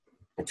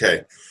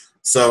Okay,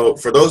 so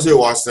for those who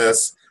watch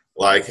this,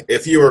 like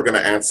if you were going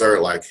to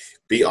answer, like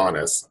be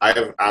honest, I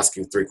have asked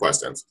you three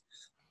questions.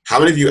 How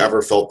many of you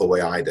ever felt the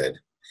way I did?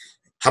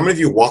 How many of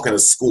you walk into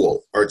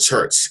school or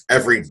church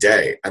every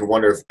day and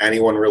wonder if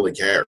anyone really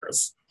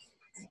cares?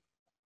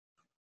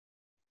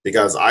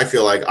 Because I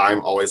feel like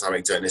I'm always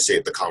having to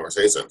initiate the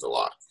conversations a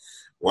lot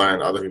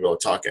when other people are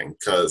talking,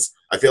 because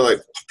I feel like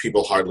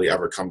people hardly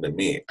ever come to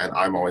me and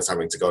I'm always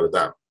having to go to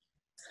them.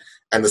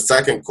 And the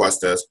second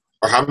question is,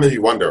 or how many of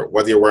you wonder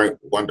whether where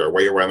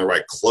you're wearing the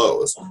right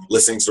clothes,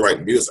 listening to the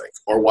right music,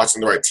 or watching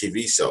the right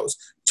TV shows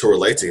to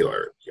relate to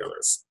the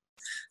others?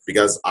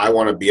 Because I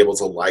want to be able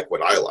to like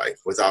what I like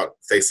without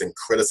facing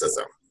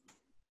criticism.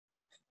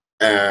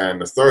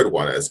 And the third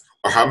one is,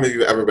 or how many of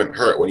you ever been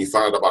hurt when you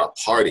found out about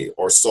a party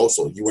or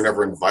social you were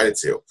never invited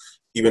to,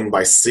 even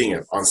by seeing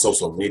it on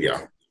social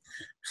media?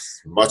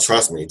 But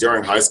trust me,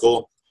 during high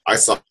school, I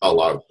saw a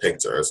lot of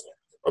pictures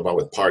about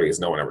with parties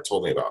no one ever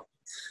told me about.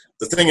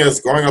 The thing is,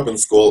 growing up in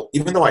school,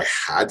 even though I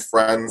had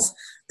friends,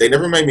 they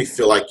never made me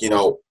feel like,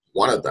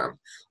 one of them.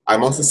 I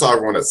mostly saw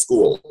everyone at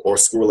school or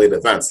school-related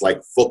events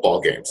like football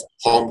games,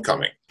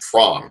 homecoming,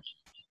 prom,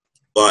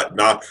 but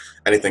not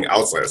anything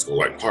outside of school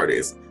like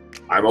parties.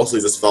 I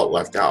mostly just felt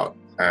left out,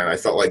 and I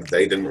felt like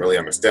they didn't really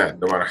understand,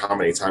 no matter how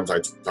many times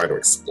I tried to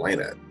explain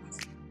it.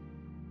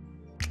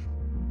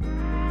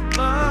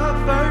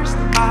 Love first,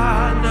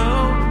 I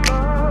know.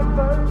 Love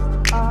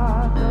first,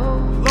 I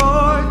know.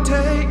 Lord,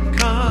 take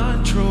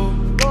control.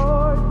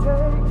 Lord,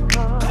 take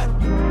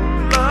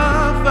control.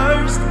 Love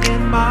first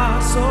in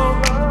my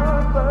soul.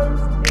 Love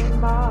first in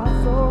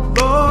my soul.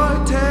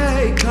 Lord,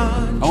 take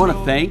control. I want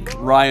to thank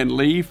Ryan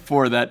Lee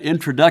for that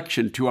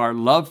introduction to our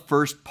Love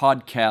First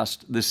podcast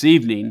this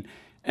evening.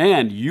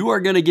 And you are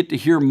going to get to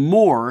hear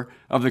more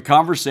of the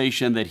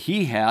conversation that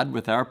he had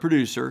with our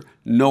producer,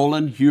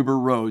 Nolan Huber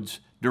Rhodes,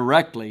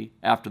 directly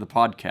after the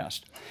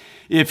podcast.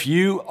 If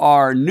you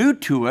are new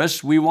to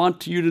us, we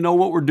want you to know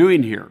what we're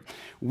doing here.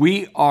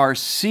 We are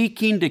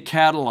seeking to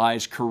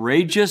catalyze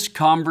courageous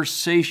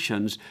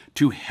conversations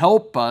to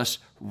help us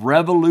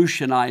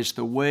revolutionize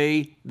the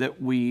way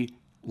that we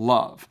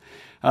love.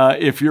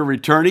 If you're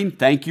returning,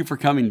 thank you for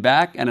coming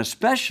back, and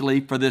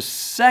especially for this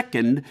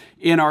second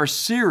in our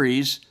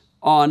series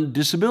on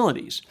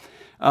disabilities.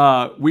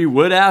 We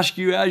would ask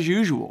you, as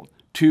usual,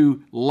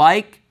 to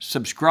like,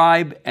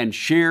 subscribe, and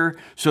share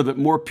so that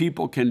more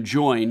people can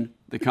join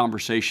the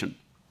conversation.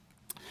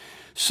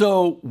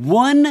 So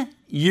 1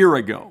 year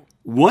ago,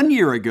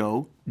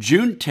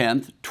 June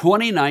 10th,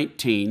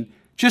 2019,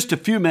 just a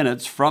few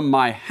minutes from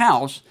my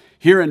house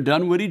here in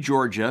Dunwoody,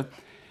 Georgia,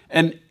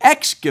 an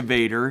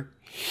excavator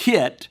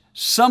hit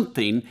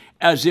something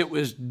as it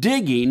was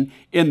digging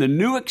in the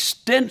new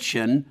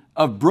extension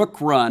of Brook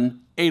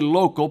Run, a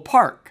local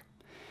park.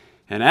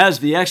 And as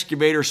the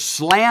excavator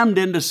slammed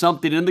into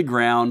something in the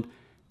ground,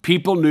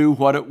 people knew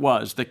what it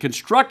was. The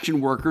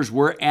construction workers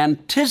were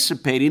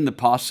anticipating the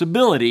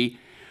possibility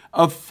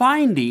of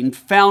finding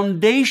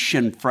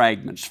foundation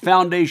fragments,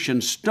 foundation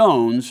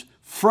stones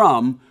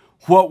from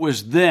what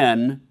was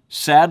then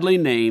sadly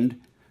named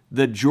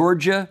the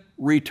Georgia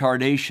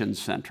Retardation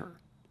Center.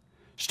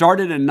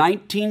 Started in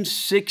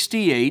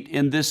 1968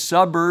 in this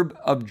suburb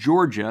of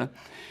Georgia,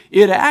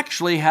 it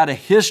actually had a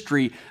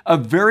history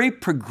of very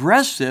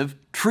progressive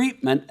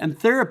treatment and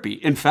therapy.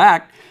 In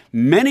fact,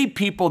 many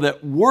people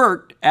that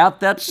worked at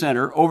that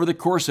center over the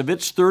course of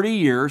its 30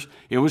 years,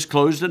 it was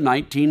closed in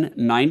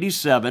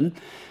 1997,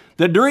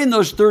 that during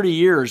those 30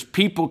 years,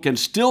 people can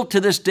still to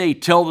this day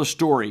tell the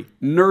story,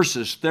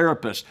 nurses,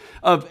 therapists,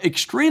 of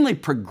extremely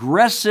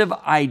progressive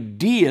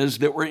ideas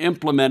that were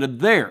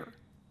implemented there.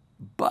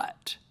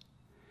 But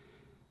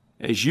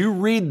as you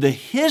read the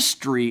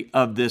history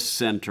of this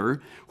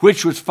center,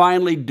 which was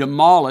finally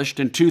demolished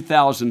in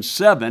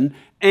 2007,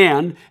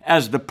 and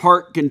as the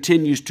park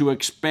continues to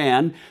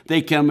expand,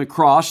 they come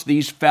across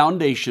these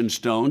foundation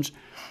stones.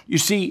 You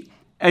see,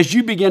 as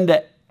you begin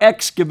to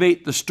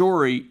excavate the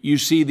story, you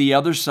see the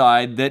other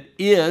side that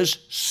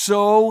is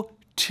so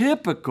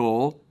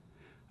typical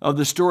of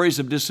the stories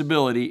of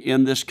disability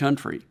in this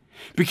country.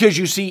 Because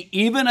you see,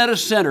 even at a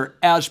center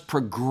as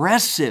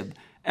progressive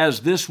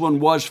as this one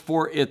was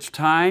for its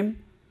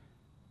time,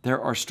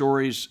 there are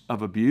stories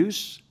of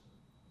abuse,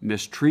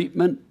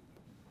 mistreatment,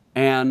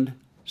 and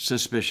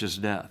suspicious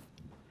death.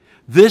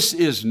 This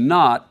is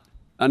not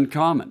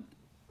uncommon.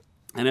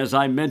 And as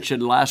I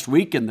mentioned last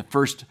week in the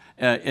first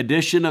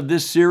edition of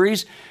this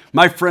series,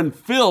 my friend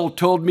Phil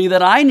told me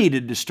that I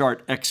needed to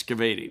start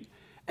excavating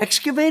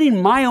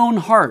my own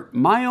heart,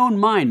 my own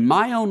mind,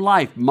 my own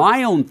life,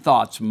 my own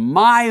thoughts,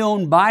 my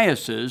own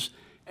biases,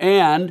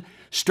 and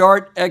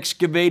start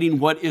excavating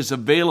what is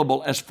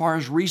available as far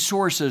as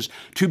resources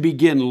to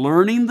begin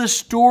learning the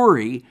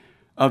story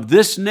of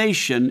this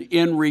nation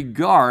in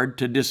regard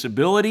to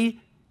disability,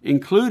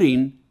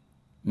 including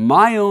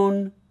my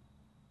own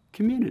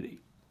community.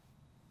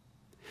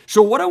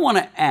 So what I want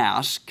to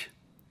ask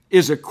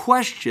is a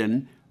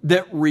question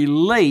that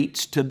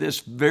relates to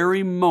this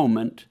very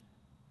moment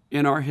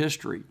in our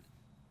history.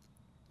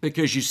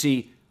 Because you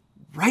see,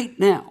 right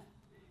now,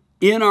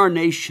 in our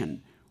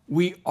nation,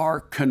 we are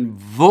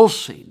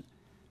convulsing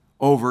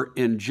over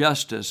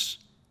injustice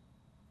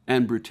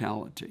and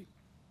brutality.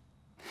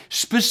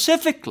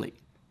 Specifically,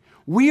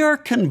 we are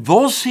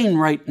convulsing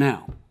right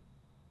now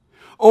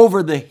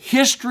over the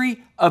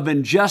history of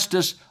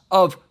injustice,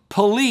 of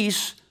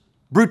police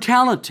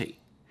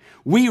brutality.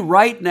 We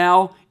right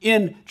now,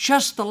 in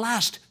just the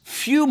last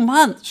few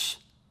months,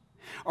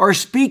 are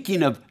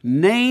speaking of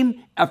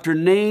name after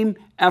name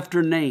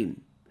after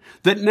name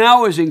that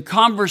now is in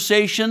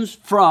conversations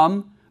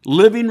from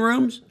living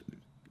rooms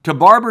to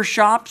barber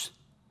shops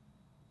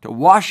to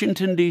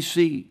Washington,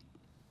 D.C.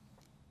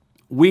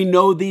 We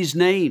know these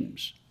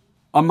names: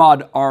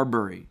 Ahmaud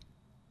Arbery,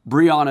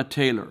 Breonna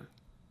Taylor,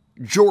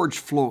 George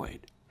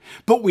Floyd.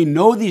 But we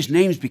know these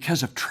names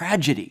because of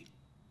tragedy.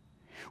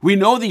 We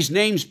know these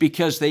names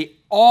because they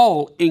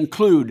all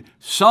include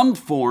some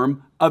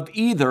form of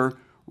either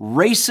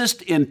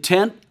racist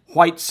intent,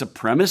 white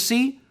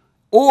supremacy,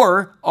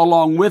 or,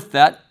 along with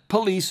that,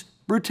 police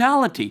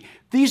brutality.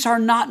 These are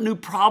not new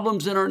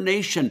problems in our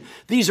nation.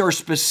 These are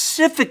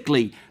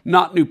specifically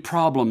not new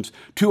problems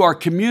to our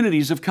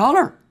communities of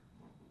color.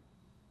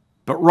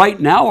 But right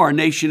now, our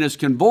nation is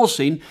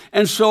convulsing,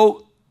 and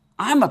so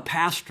I'm a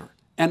pastor,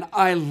 and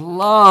I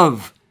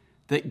love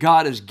that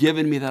God has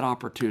given me that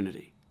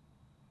opportunity.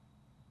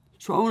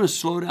 So I want to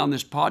slow down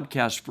this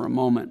podcast for a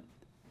moment,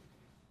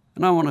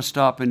 and I want to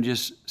stop and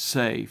just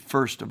say,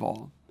 first of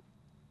all,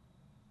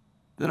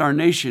 that our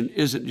nation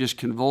isn't just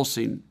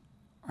convulsing,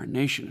 our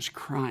nation is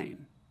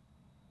crying,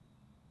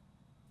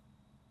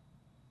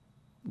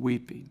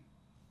 weeping,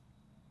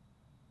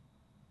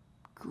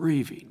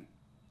 grieving,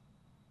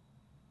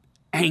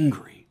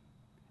 angry,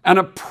 and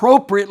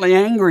appropriately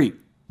angry,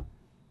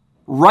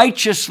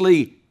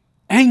 righteously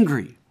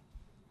angry.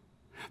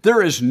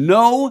 There is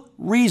no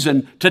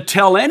reason to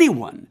tell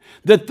anyone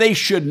that they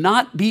should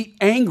not be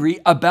angry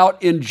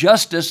about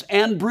injustice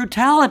and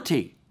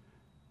brutality.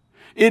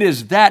 It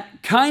is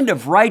that kind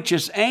of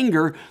righteous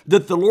anger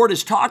that the Lord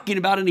is talking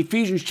about in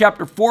Ephesians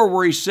chapter 4,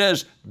 where he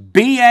says,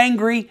 "Be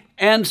angry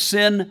and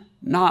sin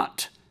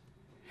not."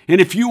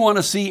 And if you want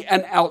to see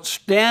an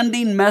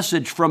outstanding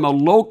message from a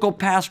local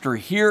pastor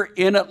here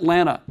in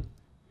Atlanta,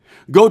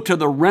 go to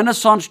the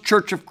Renaissance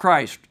Church of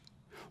Christ.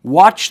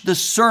 Watch the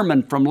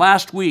sermon from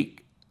last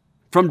week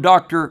from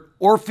Dr.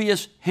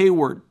 Orpheus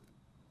Hayward,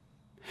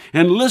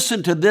 and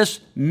listen to this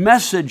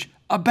message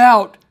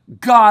about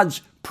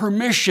God's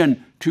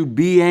permission to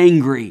be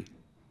angry.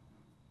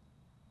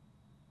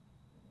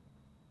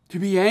 To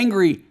be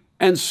angry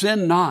and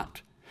sin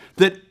not.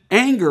 That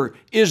anger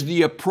is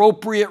the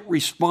appropriate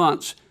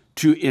response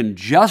to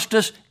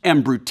injustice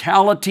and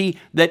brutality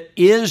that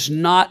is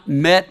not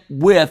met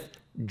with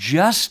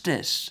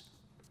justice.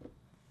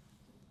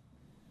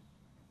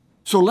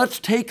 So let's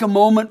take a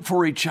moment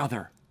for each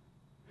other.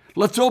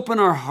 Let's open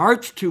our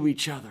hearts to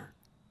each other.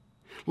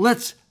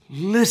 Let's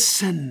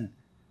listen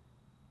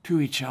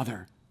to each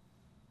other.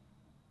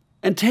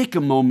 And take a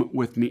moment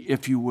with me,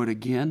 if you would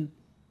again,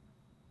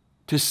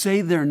 to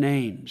say their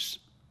names.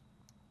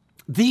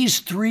 These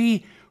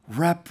three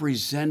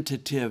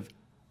representative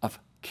of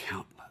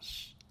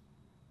countless.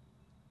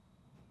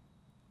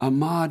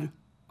 Ahmaud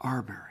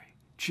Arbery.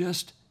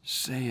 Just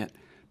say it.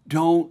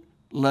 Don't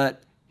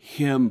let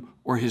him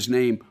or his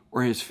name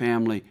or his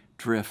family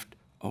drift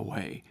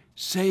away.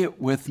 Say it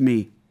with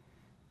me.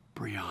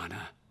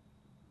 Breonna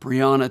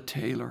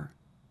Taylor.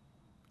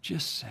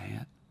 Just say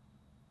it.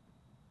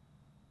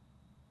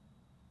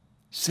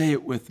 Say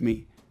it with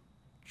me.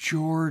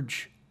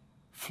 George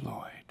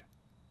Floyd.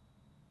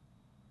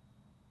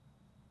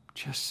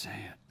 Just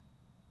say it.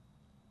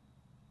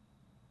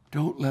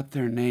 Don't let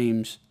their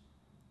names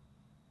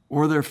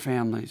or their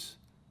families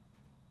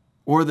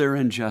or their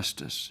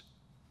injustice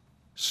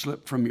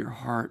slip from your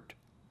heart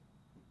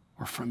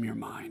or from your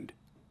mind.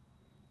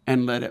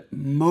 And let it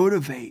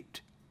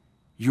motivate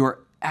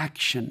your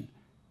action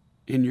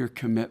in your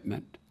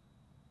commitment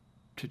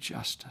to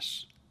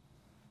justice.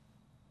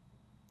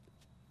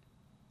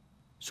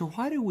 So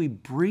why do we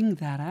bring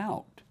that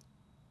out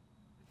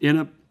in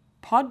a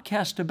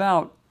podcast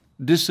about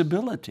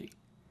disability?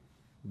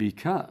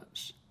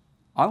 Because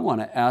I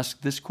want to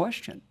ask this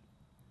question.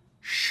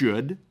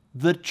 Should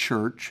the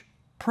church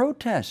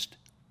protest?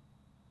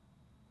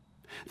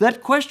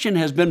 That question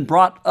has been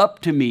brought up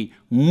to me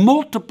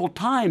multiple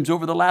times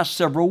over the last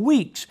several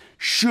weeks.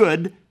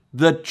 Should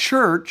the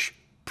church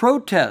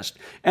protest?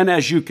 And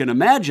as you can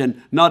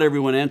imagine, not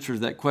everyone answers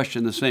that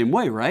question the same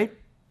way, right?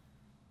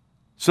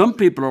 Some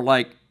people are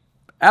like,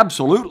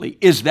 absolutely.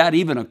 Is that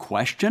even a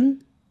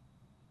question?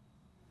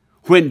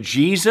 When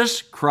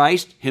Jesus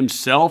Christ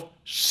himself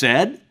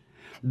said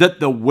that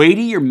the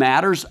weightier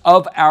matters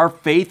of our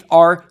faith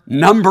are,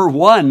 number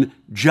one,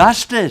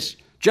 justice.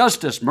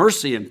 Justice,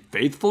 mercy, and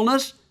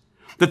faithfulness.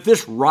 That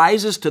this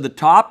rises to the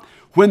top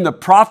when the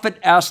prophet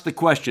asked the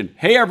question,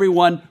 hey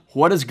everyone,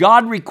 what does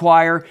God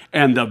require?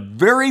 And the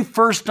very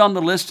first on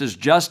the list is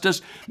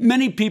justice.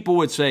 Many people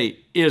would say,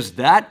 is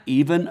that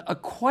even a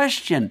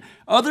question?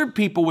 Other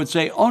people would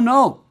say, oh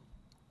no,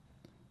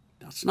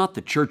 that's not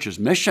the church's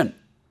mission.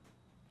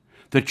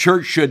 The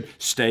church should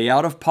stay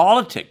out of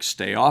politics,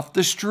 stay off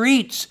the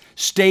streets,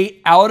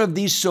 stay out of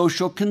these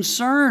social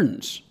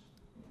concerns.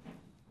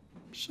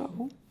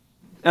 So,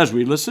 as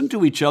we listen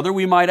to each other,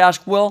 we might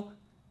ask, well,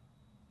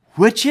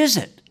 which is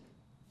it?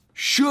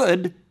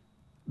 Should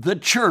the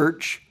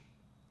church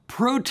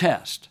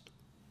protest?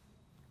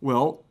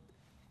 Well,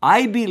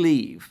 I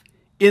believe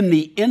in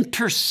the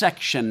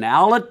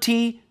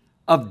intersectionality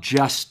of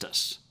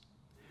justice.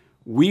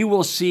 We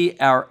will see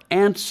our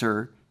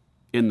answer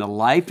in the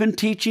life and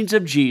teachings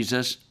of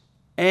Jesus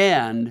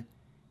and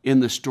in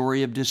the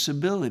story of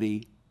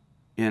disability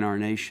in our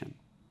nation.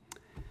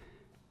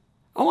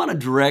 I want to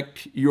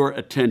direct your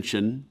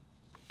attention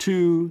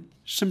to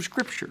some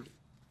scripture.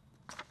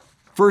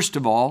 First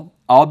of all,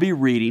 I'll be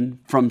reading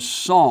from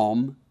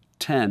Psalm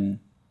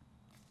 10.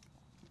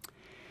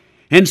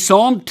 In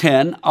Psalm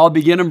 10, I'll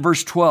begin in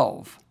verse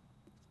 12.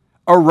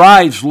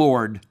 Arise,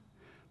 Lord,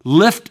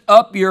 lift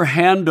up your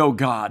hand, O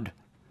God.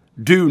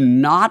 Do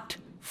not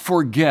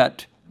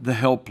forget the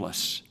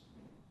helpless.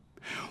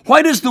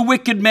 Why does the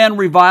wicked man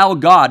revile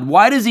God?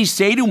 Why does he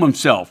say to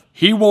himself,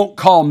 he won't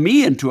call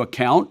me into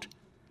account?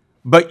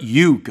 But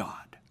you,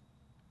 God,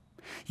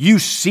 you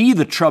see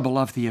the trouble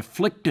of the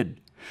afflicted.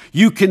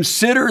 You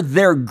consider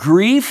their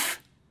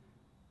grief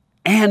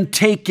and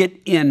take it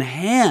in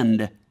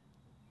hand.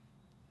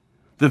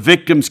 The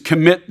victims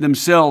commit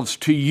themselves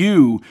to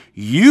you.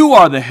 You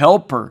are the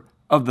helper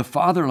of the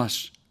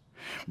fatherless.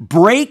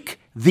 Break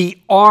the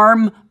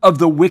arm of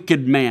the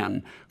wicked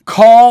man.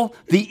 Call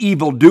the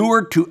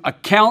evildoer to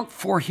account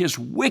for his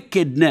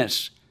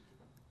wickedness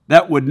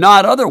that would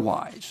not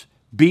otherwise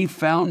be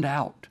found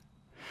out.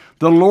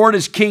 The Lord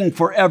is king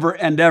forever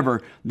and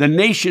ever. The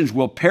nations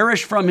will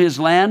perish from his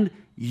land.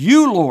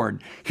 You,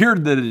 Lord, hear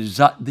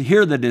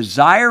the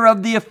desire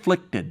of the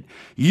afflicted.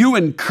 You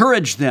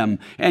encourage them,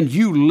 and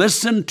you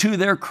listen to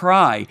their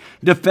cry,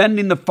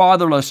 defending the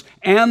fatherless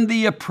and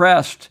the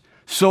oppressed,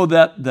 so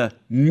that the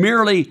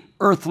merely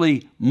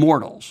earthly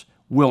mortals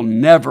will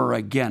never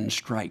again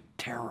strike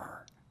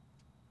terror.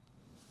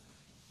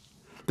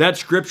 That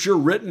scripture,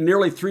 written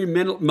nearly 3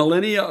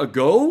 millennia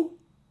ago,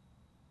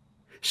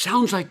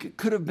 sounds like it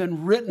could have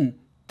been written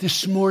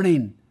this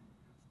morning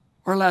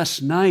or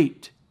last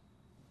night.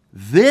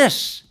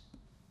 This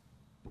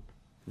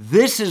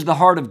is the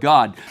heart of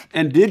God.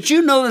 And did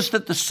you notice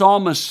that the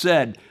psalmist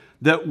said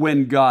that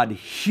when God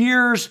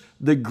hears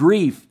the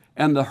grief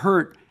and the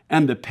hurt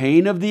and the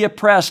pain of the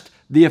oppressed,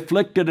 the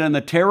afflicted, and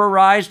the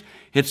terrorized,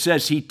 it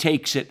says he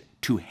takes it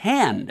to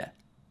hand.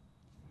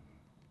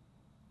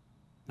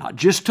 Not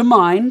just to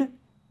mind,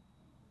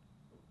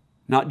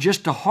 not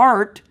just to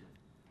heart,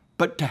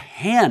 but to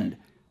hand.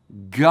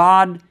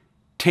 God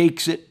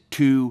takes it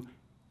to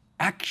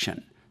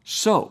action.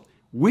 So,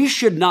 we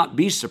should not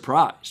be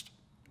surprised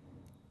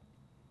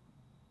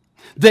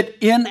that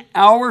in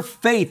our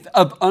faith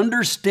of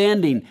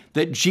understanding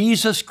that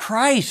Jesus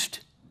Christ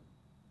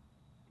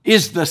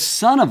is the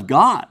Son of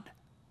God,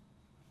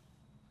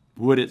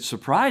 would it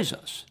surprise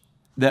us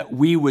that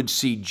we would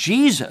see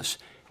Jesus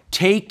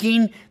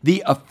taking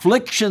the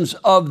afflictions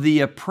of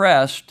the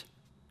oppressed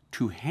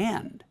to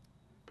hand,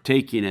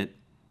 taking it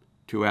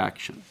to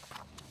action?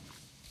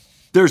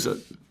 There's a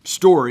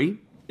story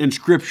in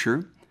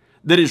Scripture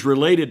that is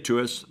related to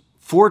us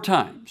 4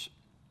 times.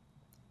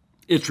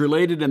 It's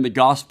related in the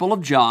Gospel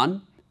of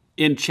John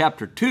in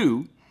chapter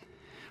 2,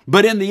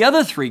 but in the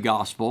other 3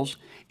 Gospels,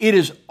 it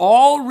is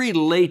all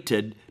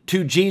related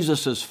to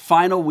Jesus'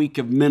 final week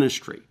of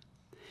ministry.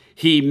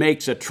 He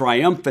makes a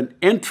triumphant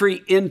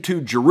entry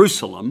into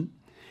Jerusalem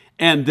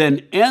and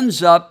then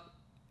ends up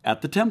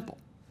at the temple.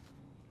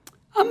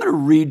 I'm going to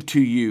read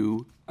to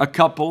you a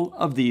couple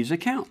of these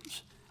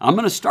accounts. I'm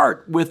going to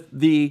start with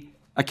the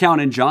account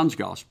in John's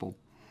Gospel.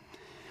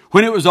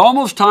 When it was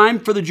almost time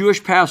for the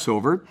Jewish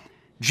Passover,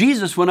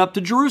 Jesus went up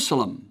to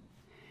Jerusalem.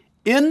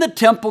 In the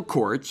temple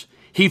courts,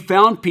 he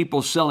found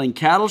people selling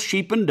cattle,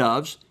 sheep, and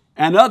doves,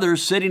 and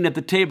others sitting at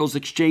the tables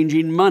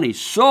exchanging money.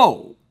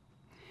 So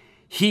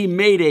he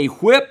made a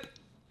whip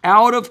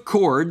out of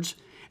cords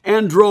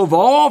and drove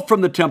all from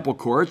the temple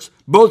courts,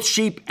 both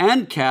sheep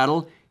and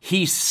cattle.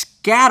 He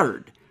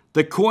scattered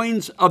the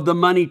coins of the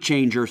money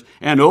changers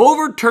and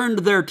overturned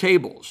their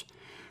tables.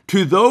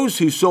 To those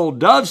who sold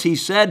doves, he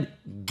said,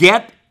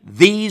 "Get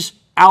these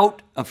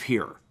out of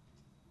here.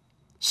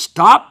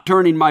 Stop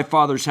turning my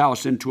Father's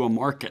house into a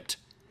market."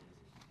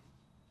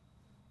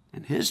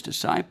 And his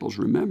disciples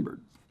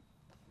remembered,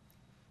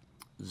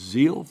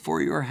 "Zeal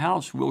for your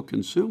house will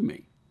consume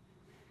me."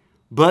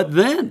 But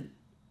then,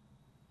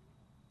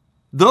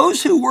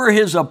 those who were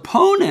his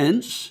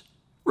opponents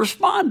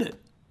responded,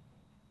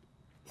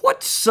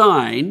 "What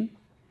sign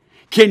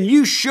can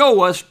you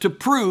show us to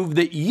prove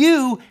that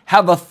you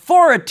have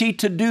authority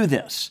to do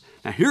this?"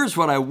 Now, here's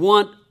what I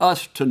want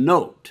us to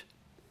note.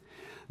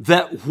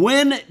 That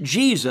when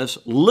Jesus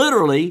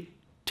literally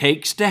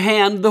takes to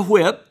hand the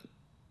whip,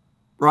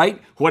 right?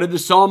 What did the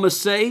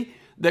psalmist say?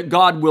 That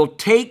God will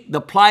take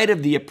the plight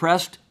of the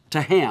oppressed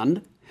to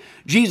hand.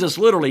 Jesus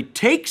literally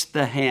takes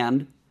the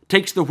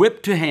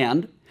whip to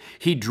hand,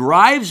 He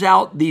drives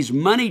out these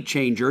money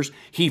changers.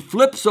 He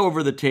flips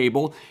over the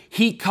table.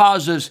 He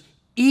causes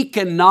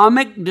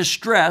economic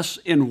distress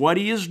in what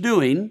he is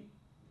doing.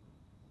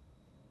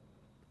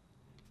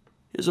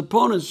 His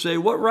opponents say,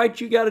 what right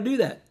you got to do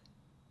that?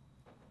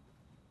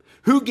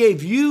 Who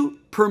gave you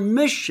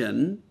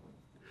permission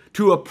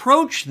to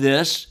approach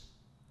this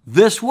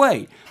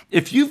way?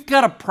 If you've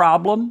got a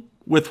problem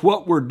with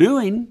what we're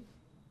doing,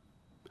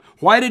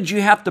 why did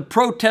you have to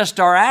protest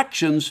our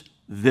actions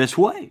this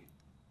way?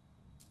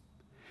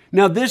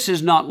 Now, this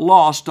is not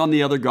lost on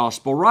the other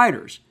gospel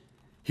writers.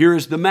 Here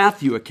is the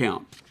Matthew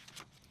account.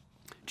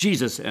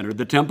 Jesus entered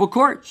the temple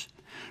courts,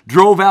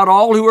 drove out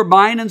all who were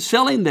buying and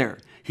selling there.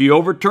 He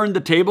overturned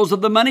the tables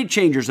of the money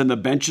changers and the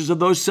benches of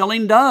those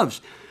selling doves.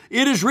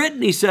 It is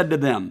written, he said to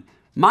them,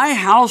 my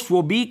house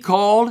will be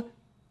called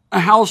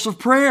a house of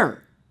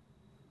prayer,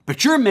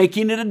 but you're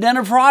making it a den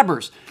of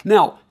robbers.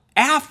 Now,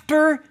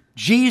 after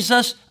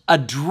Jesus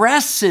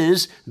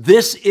addresses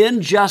this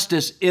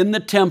injustice in the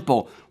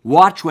temple,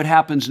 watch what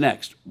happens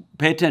next.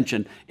 Pay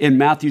attention in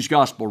Matthew's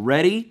gospel.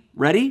 Ready?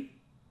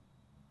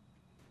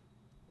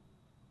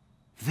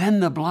 Then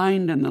the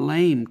blind and the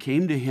lame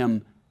came to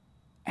him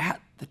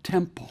at the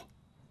temple,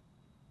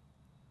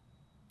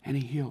 and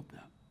he healed them.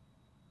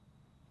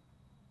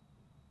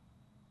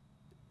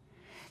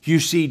 You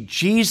see,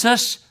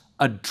 Jesus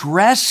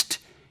addressed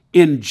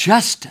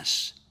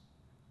injustice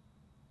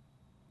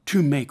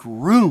to make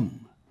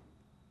room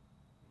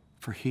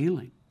for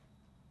healing.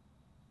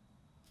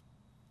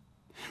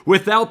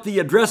 Without the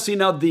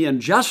addressing of the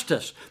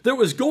injustice that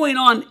was going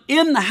on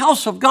in the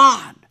house of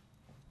God,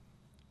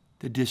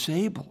 the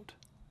disabled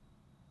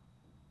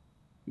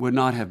would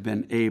not have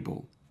been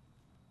able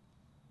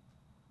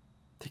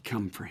to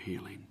come for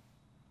healing.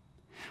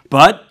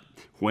 But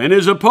when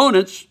his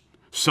opponents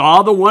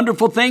saw the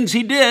wonderful things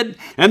he did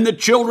and the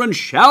children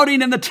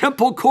shouting in the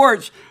temple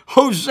courts,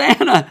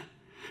 Hosanna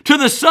to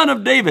the Son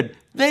of David,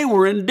 they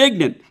were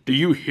indignant. Do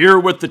you hear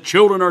what the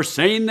children are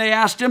saying? They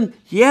asked him.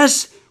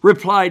 Yes,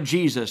 replied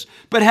Jesus.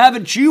 But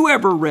haven't you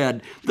ever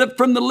read that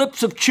from the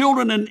lips of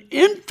children and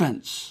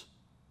infants,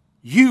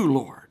 you,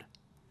 Lord,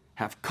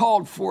 have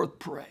called forth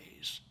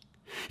praise?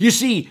 You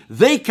see,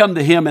 they come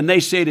to him and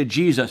they say to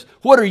Jesus,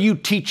 what are you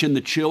teaching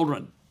the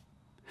children?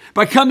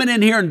 By coming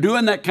in here and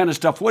doing that kind of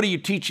stuff, what are you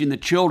teaching the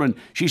children?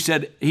 He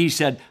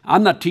said,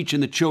 I'm not teaching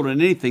the children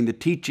anything.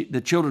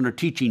 The children are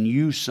teaching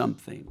you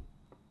something.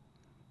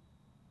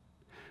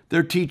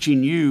 They're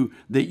teaching you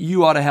that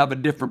you ought to have a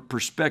different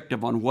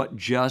perspective on what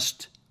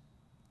just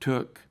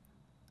took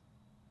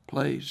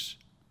place.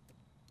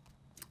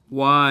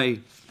 Why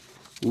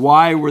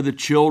were the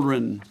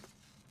children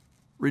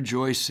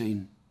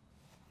rejoicing?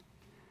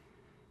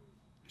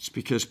 It's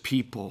because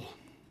people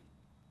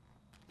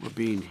were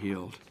being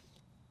healed.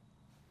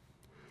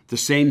 The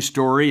same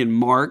story in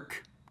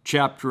Mark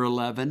chapter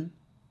 11.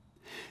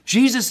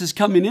 Jesus is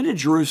coming into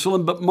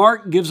Jerusalem, but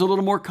Mark gives a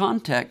little more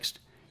context.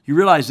 You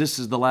realize this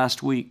is the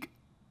last week.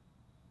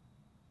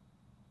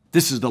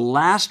 This is the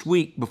last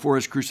week before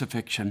his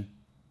crucifixion.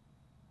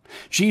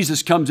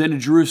 Jesus comes into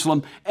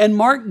Jerusalem, and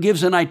Mark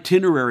gives an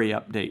itinerary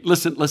update.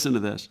 Listen to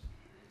this.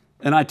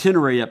 An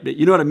itinerary update.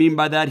 You know what I mean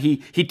by that? He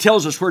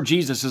tells us where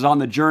Jesus is on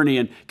the journey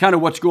and kind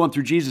of what's going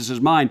through Jesus'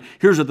 mind.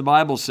 Here's what the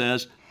Bible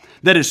says.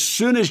 That as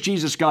soon as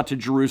Jesus got to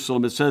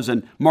Jerusalem, it says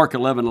in Mark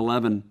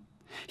 11:11,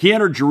 he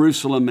entered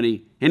Jerusalem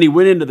and he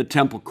went into the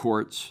temple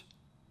courts.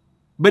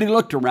 But he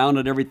looked around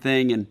at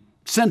everything, and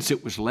since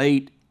it was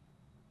late,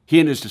 he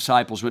and his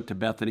disciples went to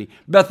Bethany.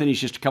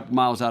 Bethany's just a couple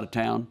miles out of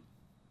town.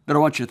 But I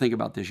want you to think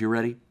about this. You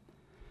ready?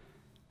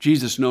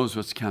 Jesus knows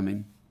what's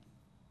coming.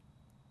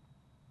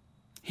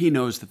 He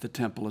knows that the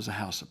temple is a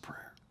house of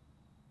prayer.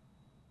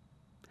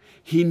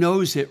 He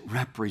knows it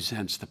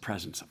represents the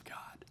presence of God.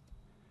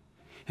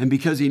 And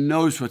because he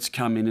knows what's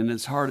coming and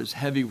his heart is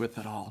heavy with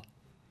it all,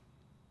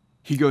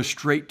 he goes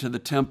straight to the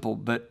temple.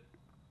 But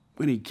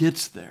when he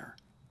gets there,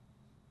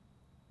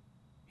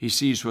 he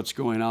sees what's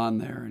going on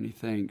there and he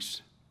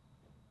thinks,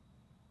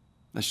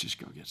 let's just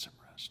go get some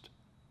rest.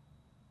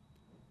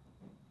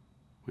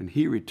 When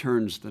he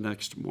returns the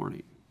next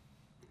morning,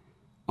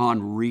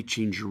 on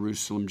reaching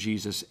Jerusalem,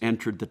 Jesus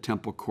entered the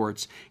temple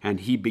courts and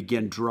he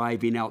began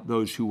driving out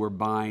those who were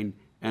buying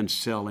and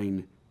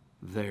selling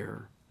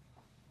there.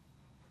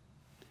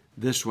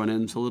 This one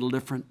ends a little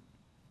different.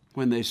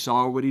 When they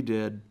saw what he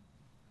did,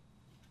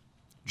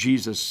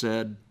 Jesus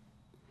said,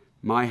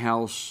 my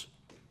house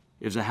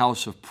is a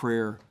house of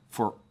prayer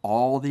for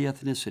all the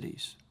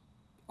ethnicities,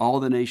 all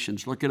the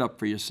nations. Look it up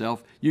for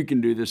yourself. You can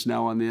do this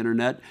now on the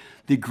internet.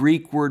 The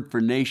Greek word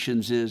for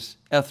nations is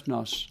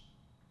ethnos.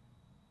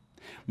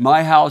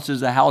 My house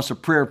is a house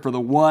of prayer for the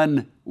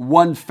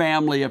one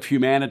family of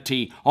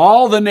humanity.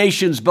 All the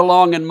nations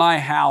belong in my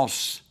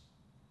house.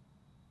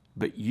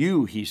 But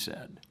you, he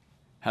said,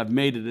 have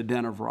made it a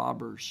den of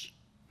robbers.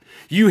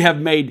 You have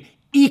made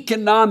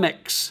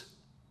economics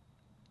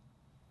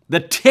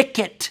the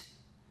ticket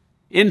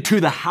into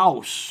the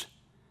house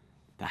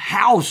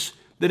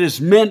that is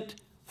meant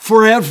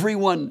for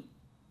everyone.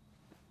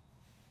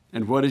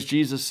 And what does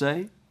Jesus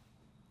say?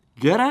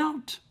 Get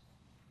out.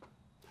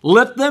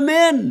 Let them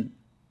in.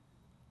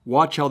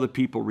 Watch how the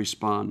people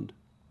respond.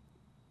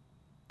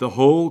 The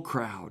whole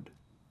crowd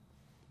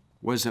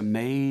was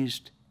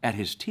amazed at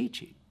his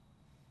teaching.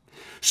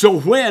 So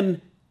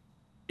when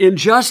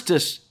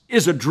injustice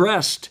is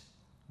addressed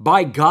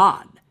by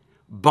God,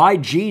 by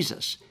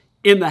Jesus,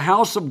 in the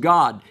house of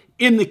God,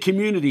 in the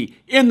community,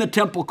 in the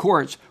temple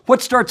courts,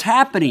 what starts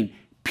happening?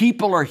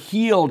 People are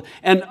healed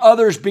and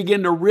others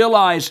begin to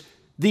realize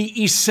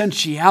the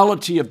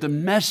essentiality of the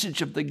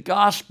message of the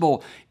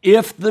gospel.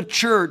 If the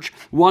church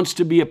wants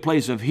to be a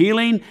place of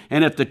healing,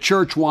 and if the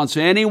church wants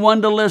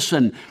anyone to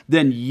listen,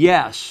 then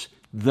yes,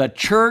 the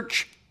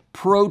church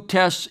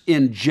protests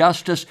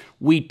injustice.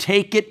 We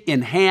take it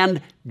in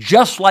hand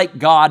just like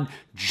God,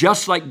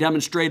 just like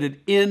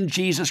demonstrated in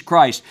Jesus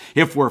Christ.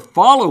 If we're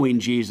following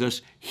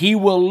Jesus, He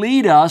will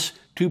lead us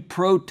to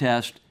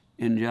protest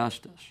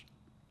injustice.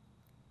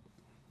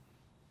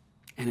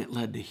 And it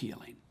led to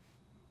healing.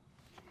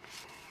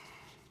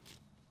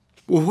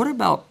 Well, what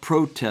about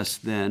protests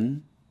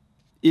then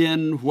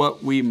in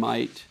what we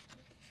might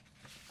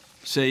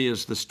say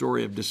is the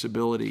story of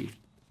disability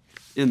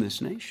in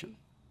this nation?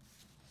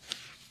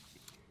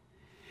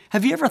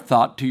 Have you ever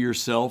thought to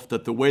yourself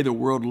that the way the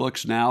world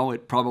looks now,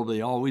 it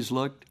probably always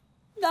looked?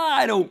 No,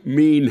 I don't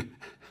mean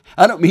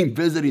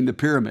visiting the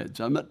pyramids.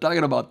 I'm not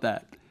talking about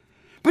that.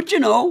 But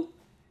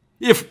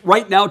if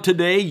right now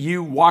today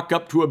you walk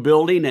up to a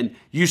building and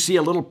you see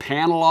a little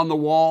panel on the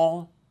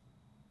wall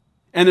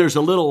and there's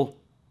a little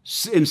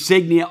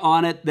insignia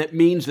on it that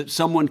means that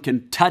someone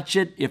can touch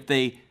it if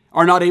they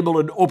are not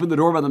able to open the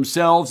door by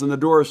themselves and the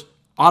doors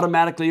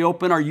automatically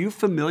open. Are you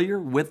familiar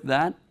with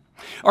that?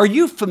 Are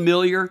you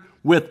familiar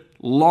with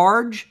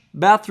large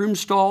bathroom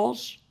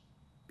stalls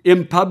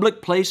in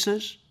public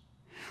places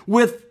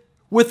with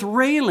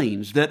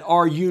railings that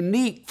are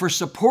unique for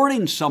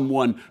supporting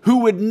someone who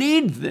would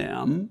need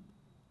them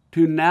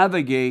to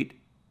navigate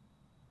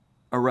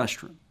a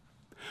restroom?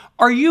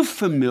 Are you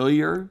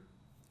familiar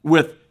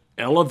with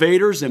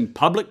elevators in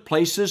public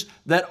places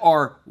that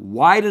are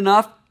wide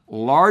enough,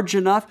 large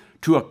enough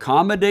to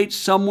accommodate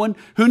someone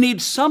who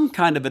needs some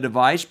kind of a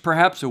device,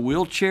 perhaps a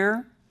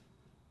wheelchair,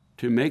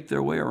 to make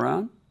their way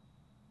around?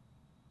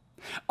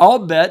 I'll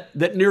bet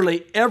that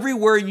nearly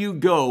everywhere you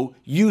go,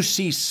 you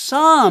see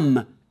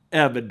some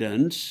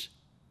evidence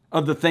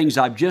of the things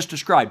I've just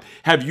described.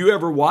 Have you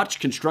ever watched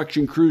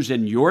construction crews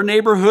in your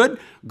neighborhood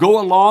go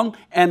along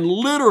and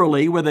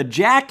literally with a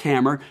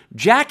jackhammer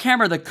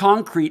the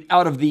concrete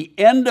out of the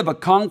end of a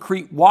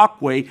concrete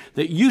walkway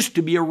that used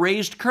to be a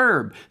raised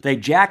curb? They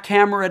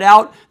jackhammer it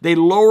out, they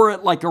lower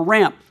it like a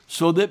ramp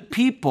so that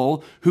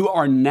people who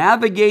are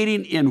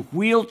navigating in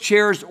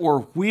wheelchairs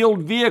or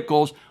wheeled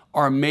vehicles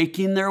are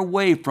making their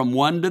way from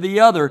one to the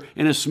other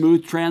in a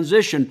smooth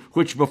transition,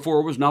 which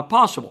before was not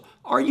possible.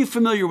 Are you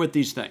familiar with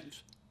these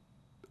things?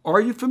 Are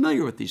you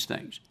familiar with these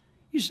things?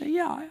 You say,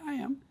 yeah, I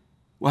am.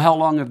 Well, how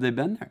long have they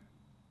been there?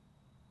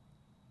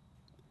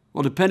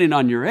 Well, depending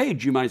on your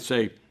age, you might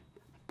say,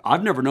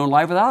 I've never known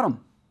life without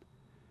them.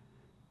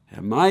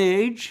 At my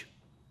age,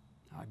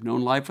 I've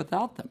known life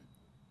without them.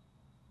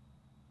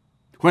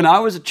 When I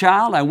was a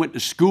child, I went to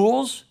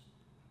schools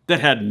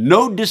that had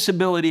no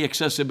disability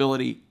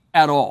accessibility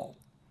at all.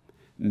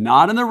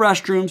 Not in the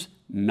restrooms,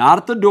 not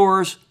at the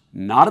doors,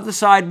 not at the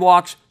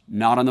sidewalks,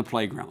 not on the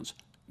playgrounds.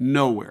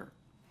 Nowhere.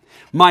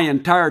 My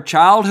entire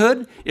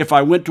childhood, if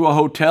I went to a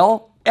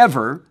hotel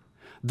ever,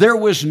 there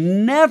was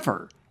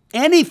never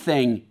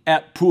anything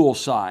at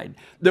poolside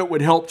that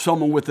would help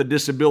someone with a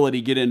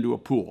disability get into a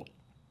pool.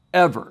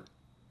 Ever.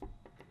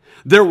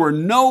 There were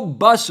no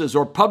buses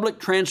or public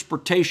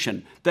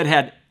transportation that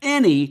had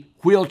any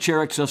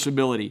wheelchair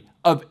accessibility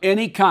of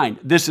any kind.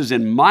 This is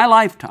in my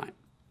lifetime.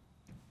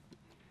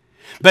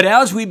 But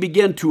as we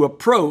begin to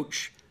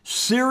approach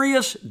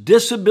serious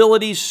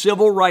disability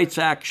civil rights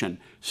action,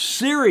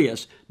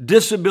 serious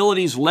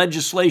disabilities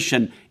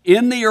legislation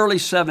in the early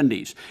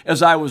 70s,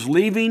 as I was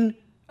leaving,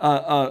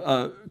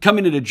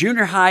 coming into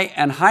junior high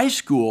and high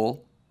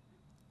school,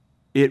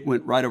 it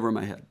went right over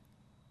my head.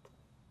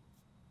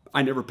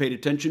 I never paid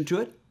attention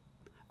to it.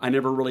 I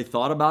never really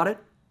thought about it.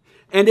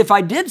 And if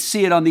I did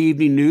see it on the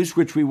evening news,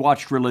 which we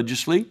watched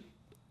religiously,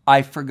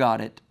 I forgot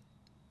it.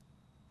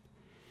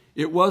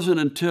 It wasn't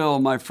until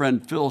my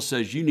friend Phil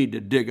says, you need to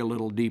dig a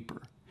little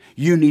deeper.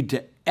 You need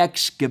to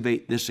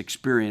excavate this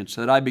experience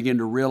that I began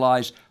to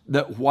realize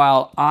that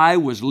while I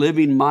was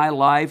living my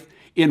life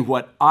in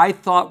what I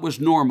thought was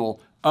normal,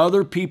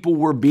 other people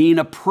were being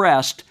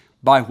oppressed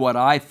by what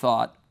I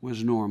thought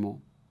was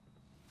normal.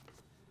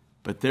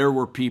 But there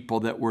were people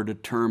that were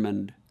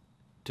determined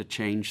to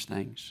change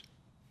things.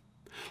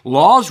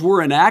 Laws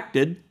were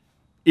enacted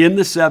in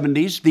the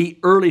 70s, the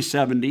early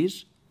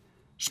 70s.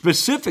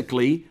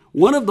 Specifically,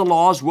 one of the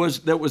laws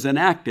that was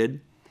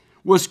enacted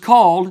was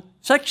called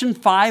Section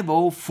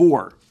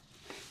 504.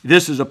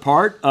 This is a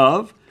part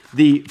of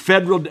the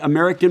Federal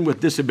American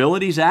with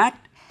Disabilities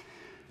Act,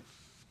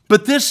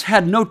 but this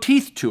had no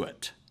teeth to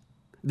it.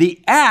 The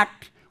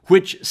act,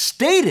 which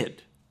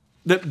stated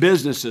that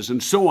businesses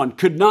and so on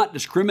could not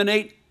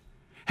discriminate,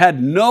 had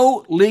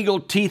no legal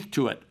teeth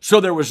to it, so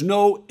there was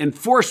no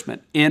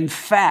enforcement. In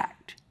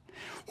fact,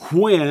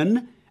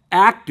 when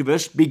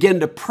activists began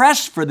to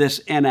press for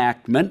this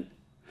enactment,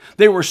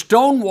 they were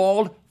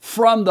stonewalled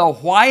from the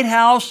White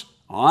House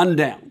on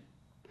down.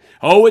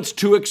 Oh, it's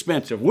too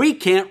expensive. We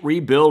can't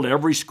rebuild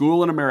every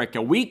school in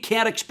America. We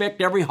can't expect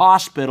every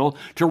hospital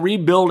to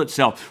rebuild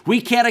itself.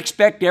 We can't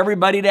expect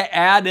everybody to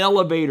add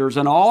elevators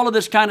and all of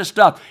this kind of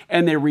stuff.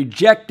 And they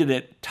rejected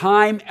it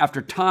time after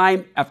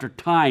time after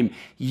time.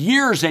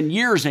 Years and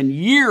years and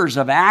years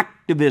of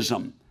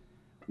activism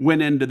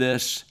went into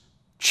this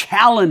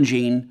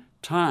challenging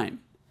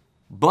time.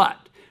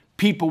 But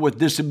people with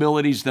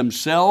disabilities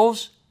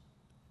themselves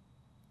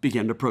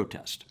began to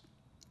protest.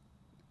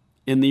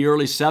 In the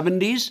early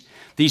 70s,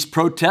 these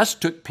protests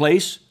took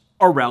place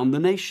around the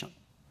nation.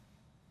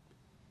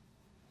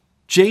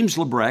 James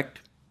Lebrecht,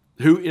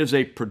 who is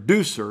a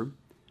producer,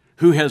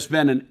 who has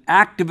been an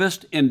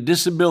activist in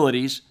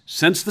disabilities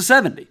since the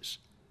 70s,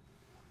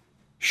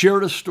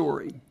 shared a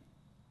story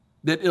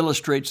that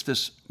illustrates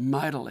this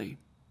mightily.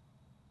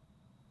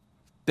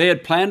 They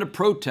had planned a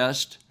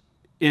protest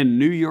in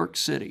New York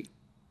City.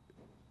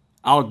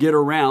 I'll get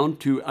around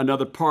to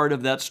another part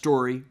of that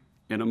story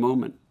in a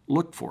moment.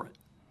 Look for it.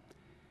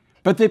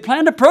 But they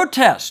planned a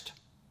protest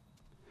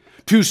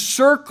to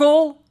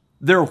circle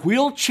their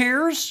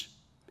wheelchairs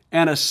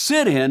and a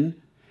sit-in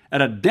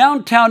at a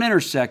downtown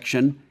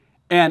intersection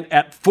and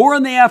at 4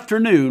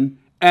 p.m.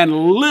 and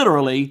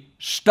literally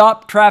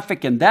stop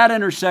traffic in that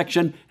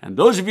intersection. And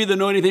those of you that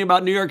know anything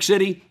about New York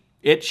City,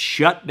 it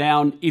shut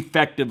down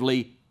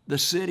effectively the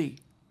city.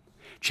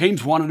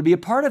 James wanted to be a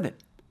part of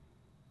it.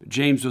 But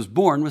James was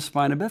born with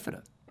spina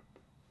bifida.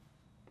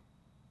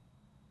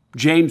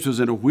 James was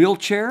in a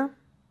wheelchair.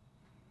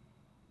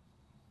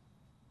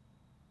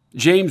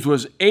 James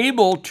was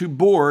able to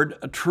board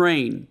a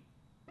train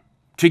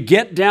to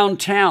get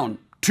downtown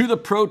to the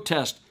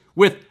protest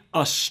with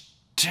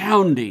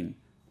astounding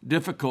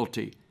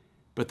difficulty.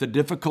 But the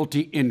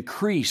difficulty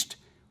increased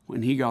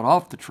when he got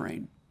off the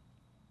train.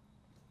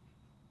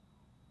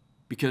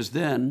 Because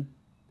then,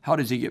 how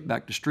does he get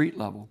back to street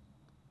level?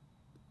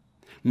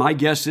 My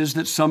guess is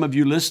that some of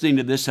you listening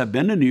to this have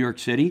been to New York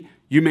City.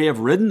 You may have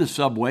ridden the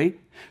subway.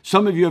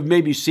 Some of you have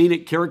maybe seen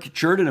it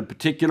caricatured in a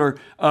particular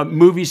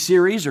movie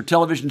series or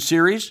television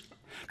series.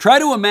 Try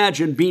to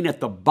imagine being at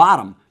the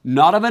bottom,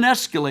 not of an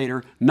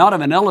escalator, not of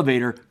an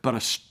elevator, but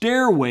a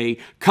stairway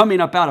coming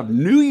up out of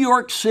New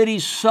York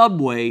City's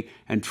subway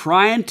and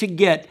trying to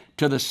get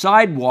to the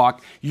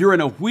sidewalk. You're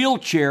in a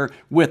wheelchair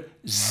with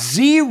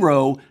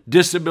zero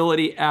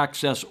disability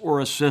access or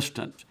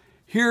assistance.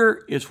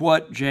 Here is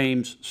what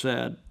James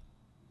said.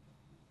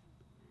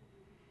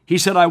 He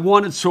said, I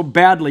wanted so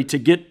badly to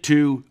get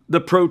to the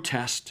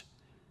protest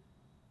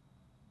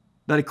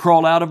that I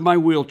crawled out of my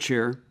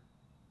wheelchair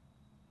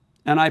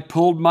and I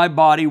pulled my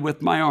body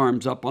with my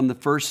arms up on the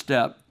first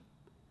step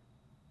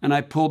and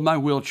I pulled my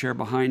wheelchair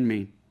behind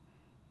me.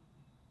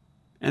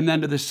 And then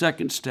to the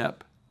second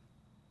step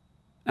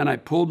and I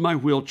pulled my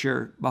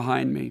wheelchair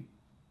behind me.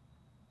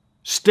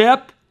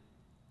 Step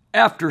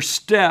after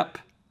step,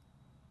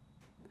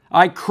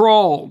 I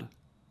crawled,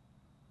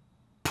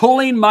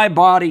 pulling my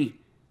body,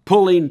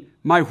 pulling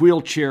my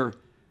wheelchair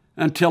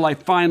until I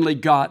finally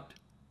got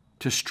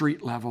to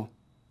street level.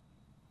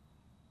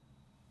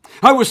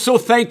 I was so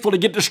thankful to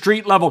get to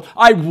street level.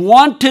 I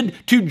wanted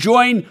to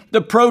join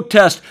the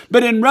protest,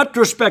 but in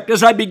retrospect,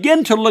 as I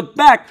begin to look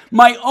back,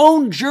 my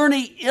own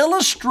journey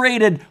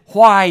illustrated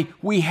why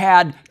we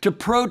had to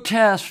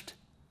protest.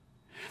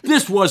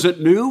 This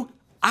wasn't new.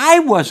 I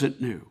wasn't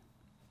new.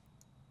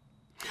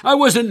 I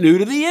wasn't new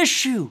to the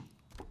issue.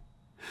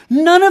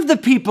 None of the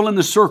people in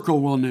the circle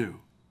were new.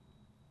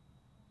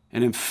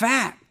 And in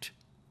fact,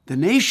 the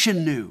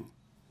nation knew.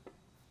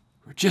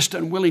 We're just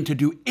unwilling to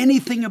do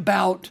anything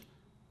about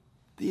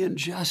the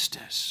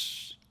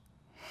injustice.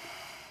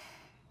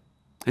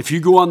 If you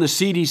go on the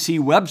CDC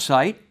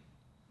website,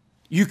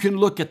 you can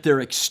look at their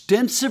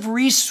extensive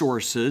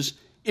resources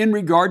in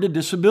regard to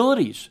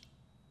disabilities.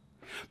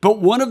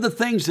 But one of the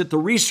things that the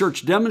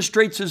research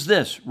demonstrates is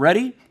this.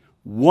 Ready?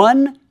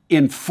 1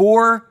 in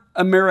 4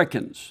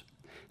 Americans,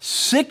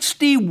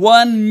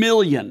 61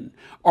 million,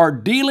 are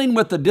dealing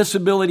with a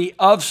disability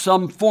of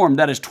some form.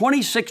 That is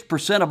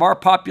 26% of our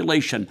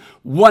population,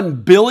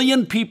 1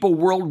 billion people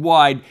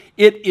worldwide.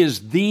 It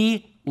is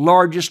the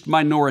largest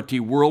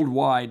minority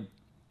worldwide.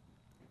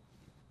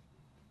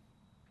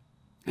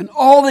 And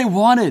all they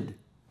wanted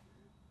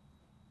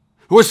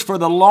was for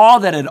the law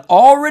that had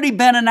already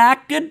been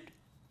enacted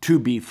to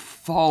be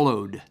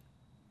followed.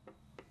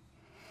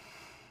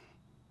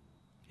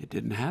 It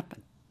didn't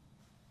happen.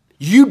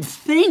 You'd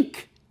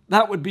think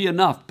that would be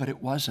enough, but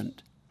it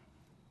wasn't.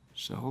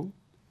 So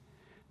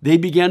they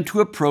began to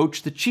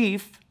approach the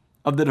chief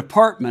of the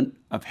Department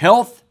of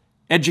Health,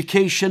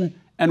 Education,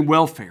 and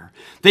Welfare.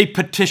 They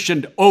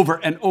petitioned over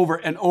and over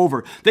and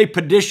over. They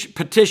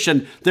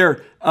petitioned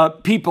their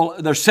people,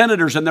 their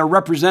senators and their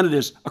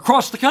representatives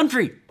across the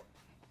country.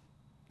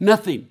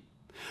 Nothing.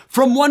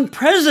 From one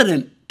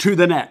president to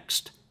the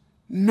next,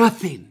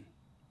 nothing.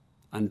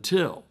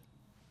 Until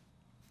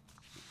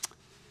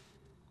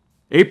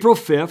April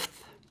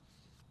 5th,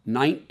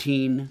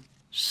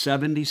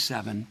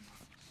 1977,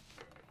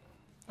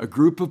 a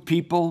group of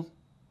people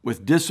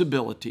with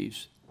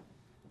disabilities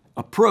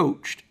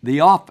approached the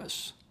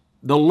office,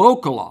 the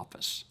local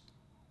office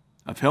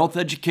of Health,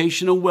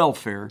 Education, and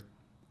Welfare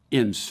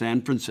in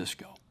San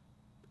Francisco.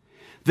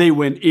 They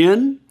went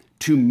in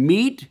to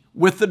meet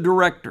with the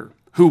director,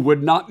 who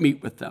would not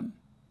meet with them.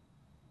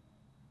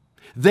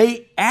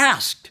 They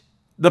asked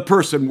the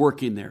person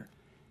working there,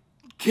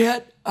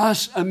 "Get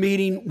us a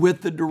meeting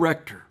with the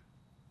director."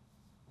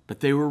 But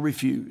they were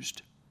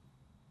refused.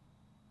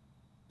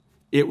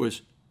 It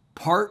was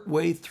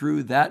partway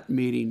through that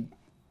meeting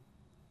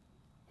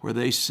where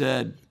they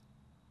said,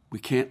 "We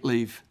can't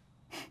leave.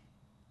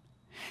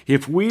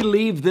 If we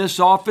leave this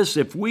office,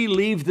 if we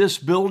leave this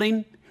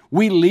building,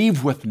 we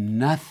leave with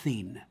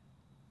nothing."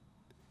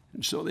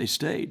 And so they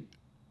stayed.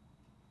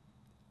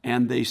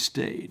 And they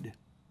stayed.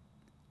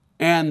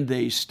 And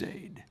they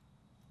stayed.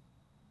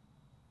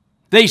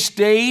 They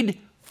stayed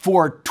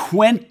for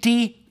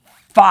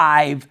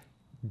 25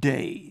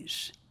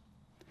 days.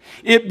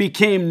 It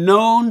became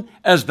known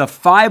as the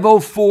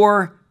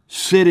 504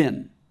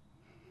 sit-in.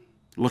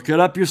 Look it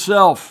up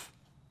yourself.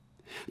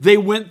 They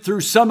went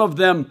through, some of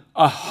them,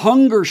 a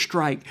hunger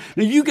strike.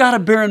 Now you got to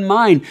bear in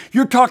mind,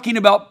 you're talking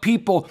about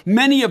people,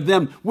 many of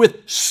them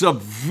with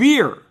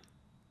severe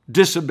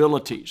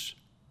disabilities.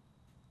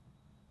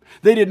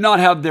 They did not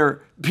have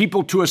their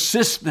people to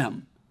assist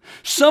them.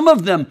 Some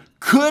of them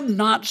could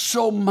not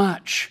so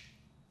much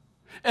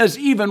as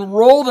even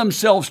roll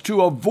themselves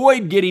to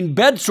avoid getting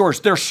bed sores.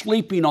 They're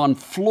sleeping on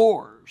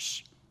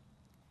floors.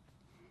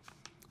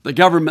 The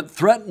government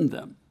threatened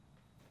them.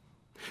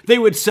 They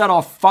would set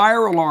off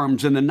fire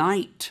alarms in the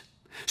night,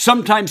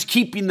 sometimes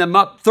keeping them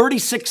up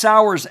 36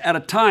 hours at a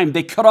time.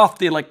 They cut off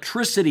the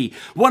electricity.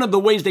 One of the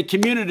ways they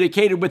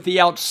communicated with the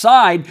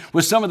outside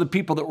was some of the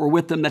people that were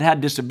with them that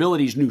had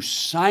disabilities knew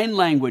sign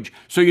language.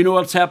 So you know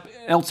what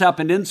else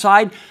happened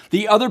inside?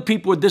 The other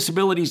people with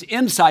disabilities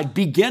inside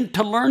began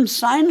to learn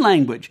sign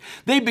language.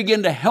 They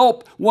began to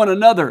help one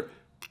another.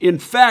 In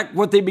fact,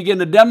 what they began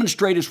to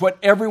demonstrate is what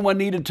everyone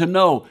needed to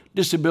know.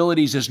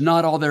 Disabilities is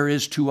not all there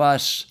is to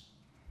us.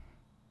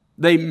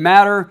 They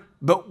matter,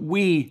 but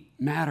we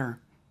matter.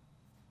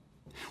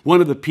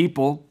 One of the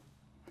people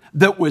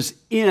that was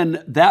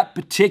in that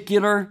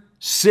particular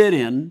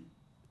sit-in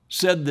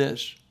said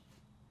this.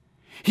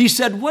 He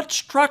said, "What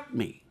struck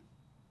me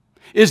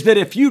is that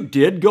if you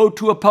did go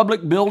to a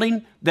public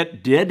building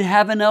that did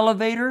have an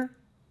elevator,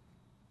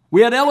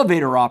 we had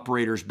elevator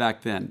operators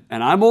back then,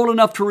 and I'm old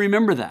enough to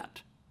remember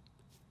that.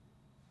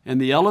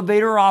 And the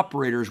elevator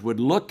operators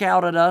would look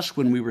out at us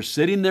when we were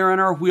sitting there in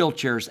our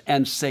wheelchairs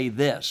and say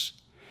this,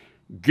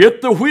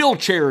 'Get the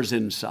wheelchairs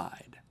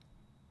inside.'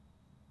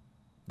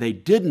 They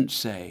didn't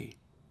say,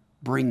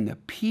 'Bring the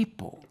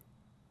people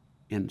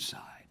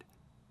inside.'"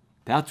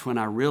 That's when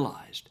I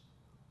realized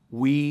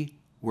we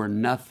were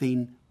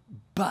nothing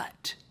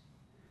but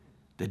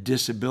the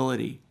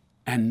disability,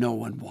 and no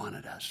one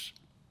wanted us.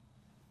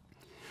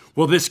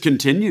 Well, this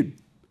continued.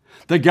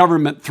 The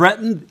government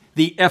threatened,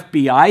 the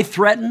FBI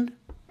threatened,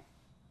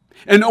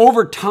 and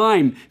over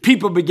time,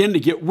 people began to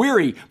get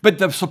weary, but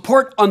the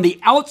support on the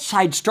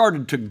outside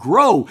started to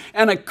grow,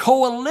 and a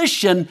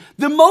coalition,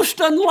 the most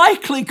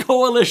unlikely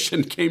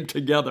coalition, came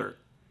together.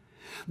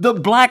 The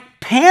Black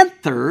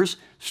Panthers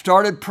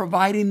started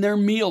providing their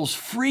meals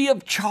free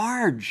of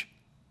charge.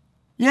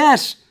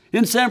 Yes,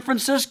 in San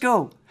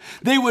Francisco.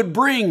 They would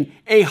bring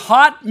a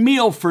hot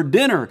meal for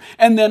dinner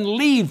and then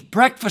leave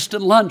breakfast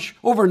and lunch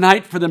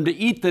overnight for them to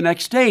eat the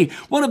next day.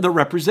 One of the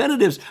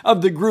representatives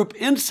of the group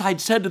inside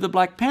said to the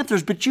Black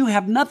Panthers, "But you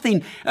have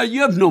nothing.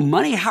 You have no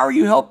money. How are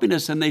you helping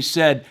us?" And they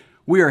said,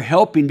 "We are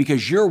helping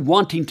because you're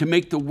wanting to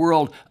make the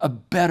world a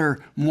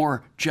better,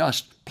 more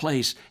just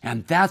place.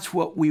 And that's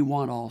what we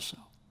want also."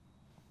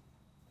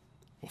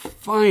 Well,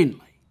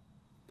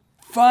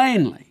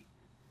 finally,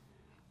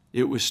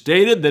 it was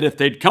stated that if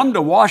they'd come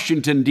to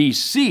Washington,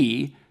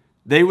 D.C.,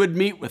 they would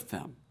meet with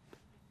them.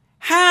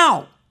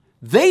 How?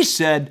 They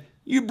said,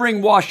 "You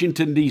bring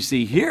Washington,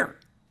 D.C. here."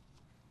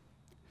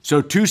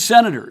 So 2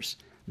 senators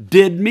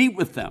did meet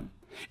with them.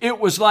 It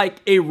was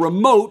like a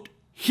remote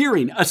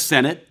hearing, a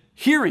Senate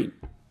hearing.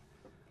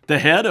 The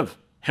head of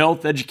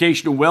Health,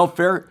 Education, and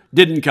Welfare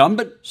didn't come,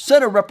 but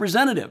sent a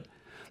representative.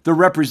 The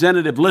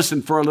representative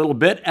listened for a little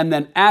bit and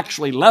then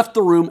actually left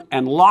the room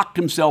and locked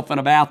himself in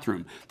a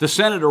bathroom. The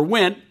senator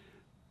went,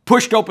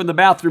 pushed open the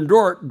bathroom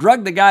door,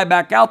 dragged the guy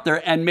back out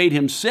there, and made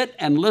him sit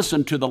and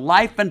listen to the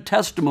life and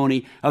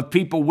testimony of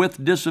people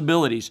with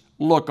disabilities.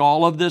 Look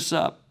all of this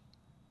up.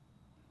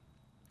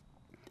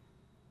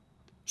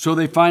 So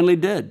they finally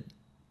did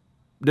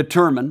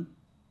determine,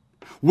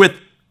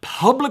 with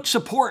public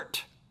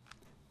support,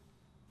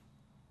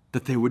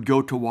 that they would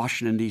go to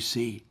Washington,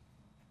 D.C.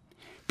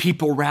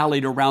 People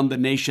rallied around the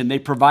nation. They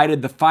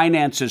provided the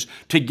finances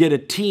to get a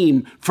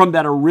team from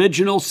that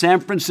original San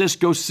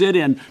Francisco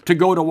sit-in to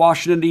go to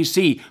Washington,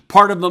 D.C.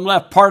 Part of them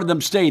left, part of them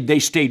stayed. They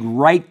stayed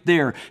right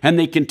there, and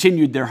they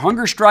continued their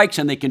hunger strikes,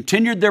 and they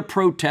continued their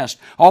protest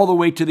all the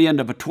way to the end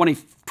of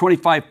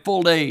 25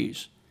 full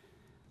days.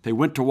 They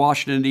went to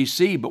Washington,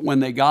 D.C., but when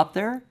they got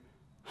there,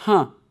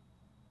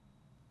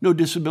 no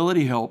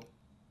disability help,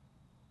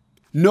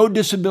 no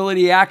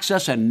disability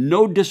access, and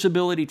no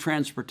disability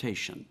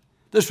transportation.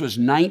 This was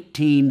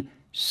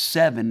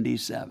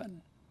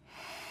 1977.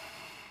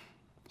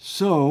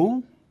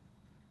 So,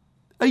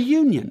 a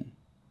union,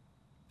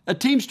 a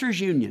Teamsters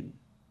union,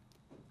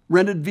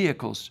 rented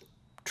vehicles,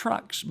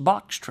 trucks,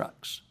 box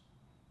trucks,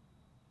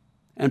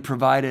 and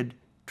provided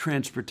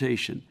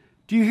transportation.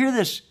 Do you hear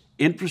this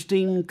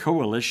interesting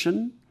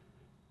coalition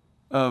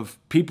of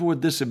people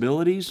with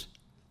disabilities?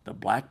 The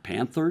Black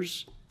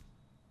Panthers,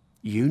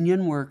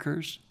 union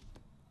workers,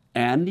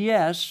 and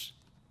yes,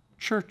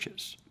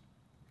 churches.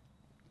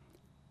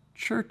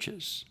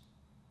 Churches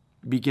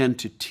began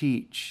to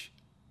teach,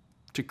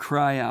 to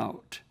cry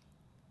out,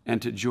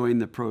 and to join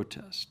the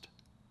protest.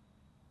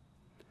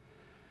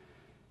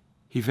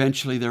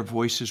 Eventually, their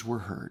voices were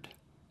heard.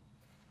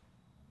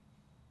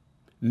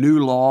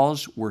 New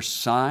laws were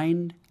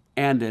signed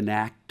and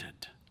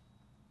enacted.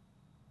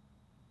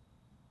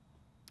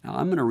 Now,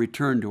 I'm going to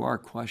return to our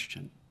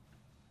question.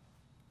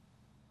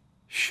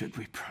 Should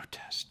we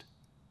protest?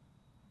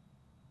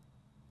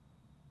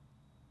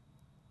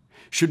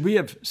 Should we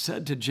have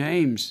said to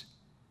James,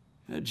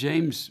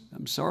 James,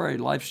 I'm sorry,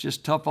 life's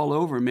just tough all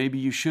over. Maybe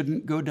you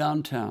shouldn't go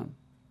downtown.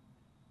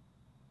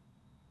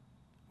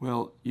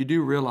 Well, you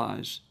do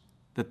realize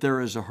that there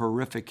is a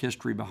horrific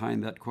history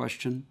behind that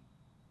question.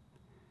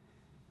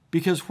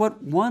 Because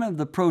what one of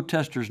the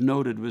protesters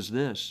noted was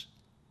this.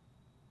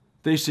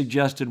 They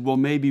suggested, well,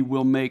 maybe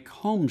we'll make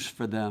homes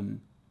for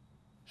them,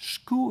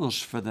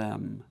 schools for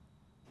them,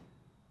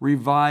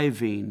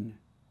 reviving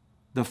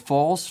the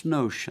false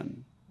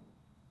notion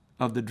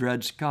of the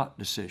Dred Scott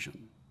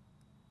decision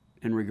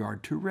in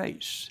regard to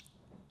race,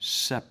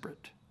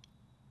 separate,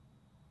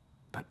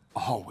 but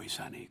always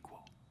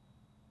unequal.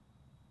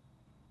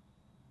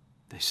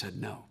 They said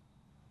no.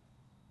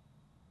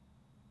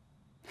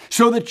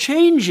 So the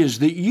changes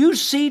that you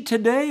see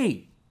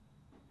today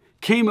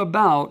came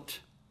about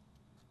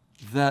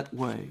that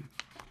way.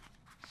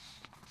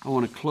 I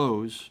want to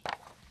close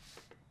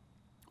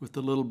with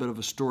a little bit of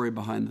a story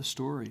behind the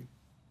story.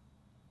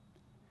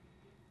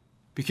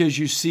 Because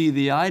you see,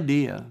 the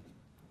idea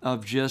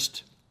of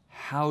just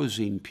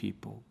housing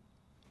people,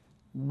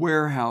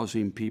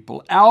 warehousing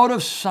people, out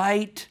of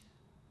sight,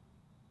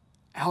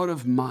 out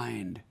of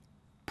mind,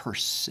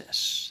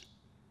 persists.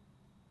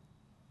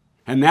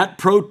 And that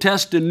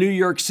protest in New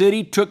York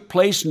City took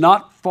place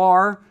not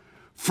far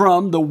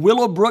from the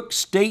Willowbrook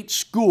State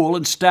School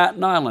in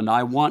Staten Island.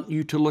 I want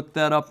you to look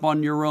that up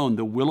on your own.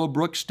 The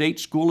Willowbrook State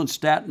School in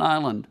Staten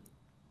Island.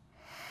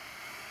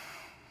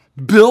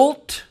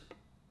 Built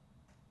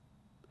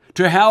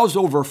to house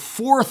over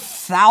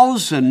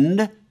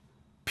 4,000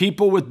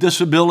 people with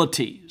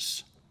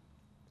disabilities.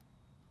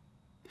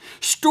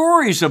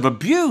 Stories of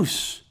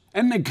abuse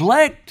and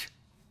neglect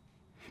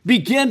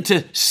began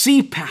to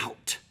seep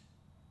out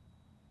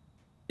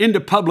into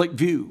public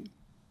view.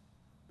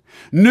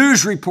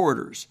 News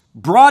reporters,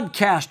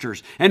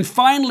 broadcasters, and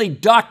finally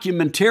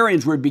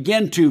documentarians would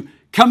begin to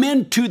come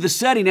into the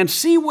setting and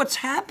see what's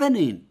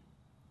happening.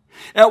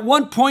 At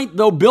one point,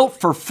 though,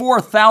 built for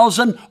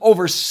 4,000,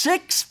 over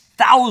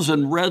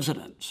 6,000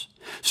 residents.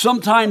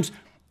 Sometimes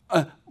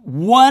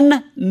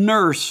one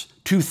nurse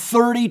to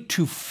 30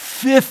 to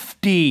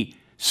 50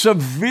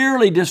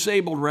 severely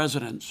disabled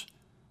residents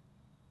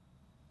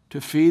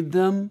to feed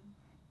them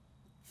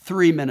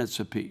 3 minutes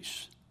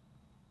apiece.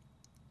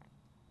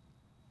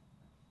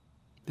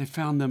 They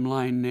found them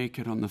lying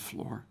naked on the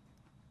floor,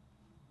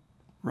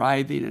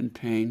 writhing in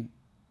pain,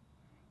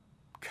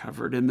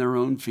 covered in their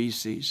own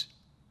feces.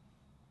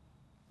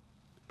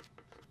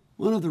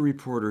 One of the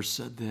reporters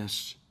said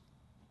this,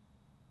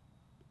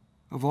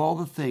 of all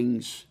the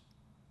things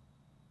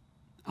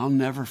I'll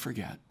never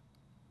forget,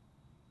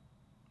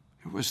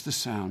 it was the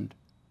sound,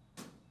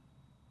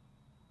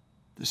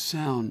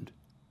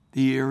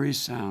 the eerie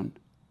sound,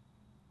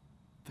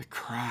 the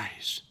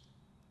cries.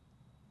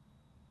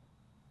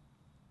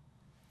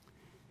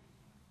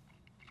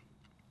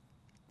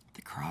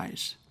 The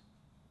cries.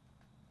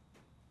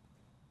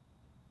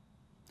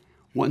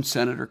 One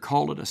senator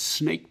called it a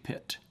snake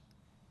pit.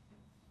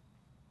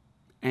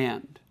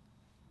 And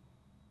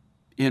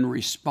in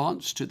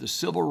response to the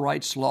civil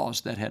rights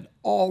laws that had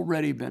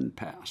already been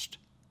passed,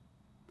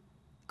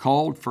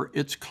 called for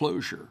its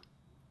closure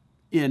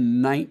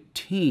in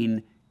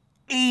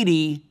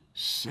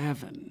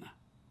 1987.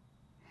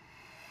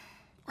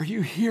 Are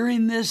you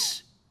hearing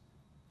this?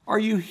 Are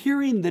you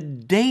hearing the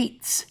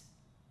dates?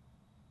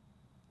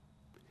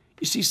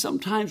 You see,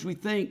 sometimes we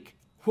think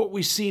what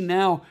we see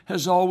now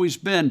has always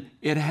been.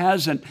 It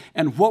hasn't.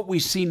 And what we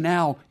see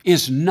now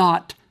is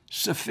not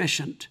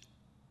sufficient.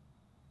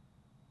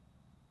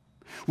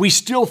 We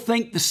still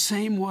think the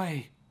same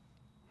way.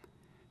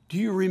 Do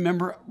you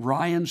remember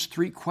Ryan's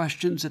 3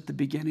 questions at the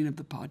beginning of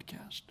the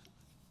podcast?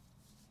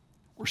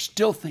 We're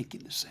still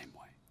thinking the same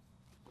way.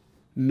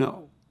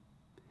 No.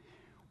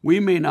 We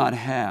may not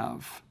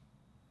have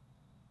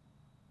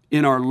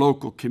in our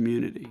local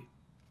community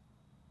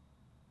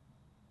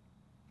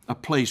a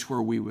place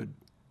where we would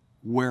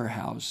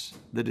warehouse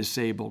the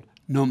disabled,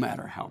 no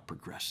matter how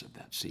progressive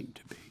that seemed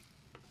to be.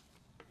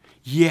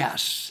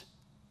 Yes,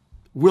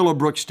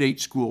 Willowbrook State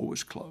School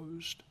was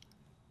closed,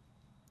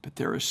 but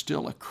there is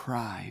still a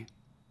cry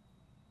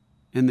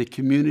in the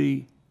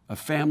community of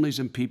families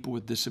and people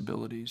with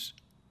disabilities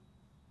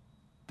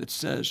that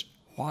says,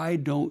 why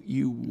don't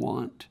you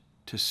want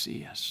to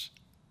see us?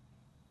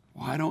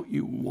 Why don't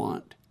you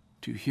want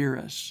to hear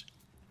us?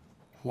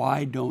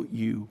 Why don't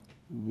you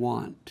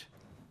want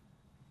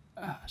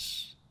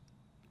us?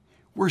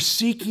 We're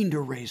seeking to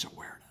raise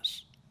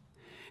awareness.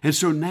 And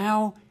so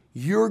now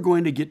you're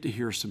going to get to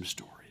hear some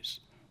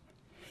stories.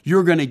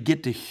 You're going to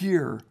get to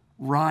hear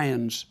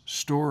Ryan's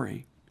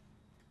story.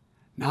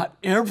 Not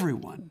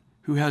everyone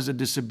who has a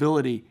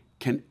disability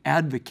can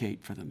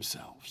advocate for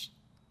themselves.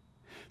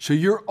 So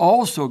you're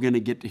also going to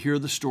get to hear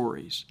the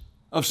stories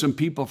of some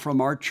people from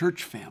our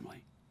church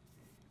family.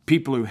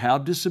 People who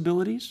have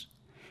disabilities,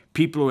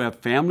 people who have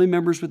family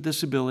members with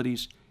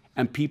disabilities,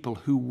 and people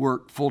who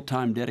work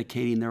full-time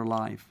dedicating their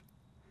life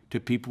to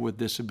people with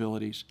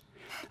disabilities.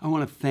 I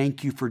want to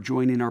thank you for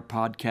joining our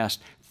podcast.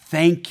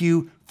 Thank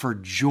you for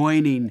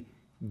joining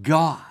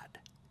God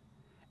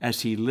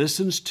as He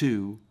listens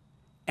to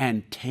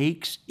and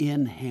takes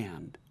in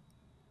hand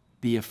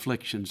the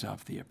afflictions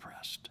of the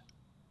oppressed.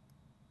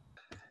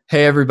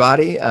 Hey,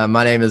 everybody.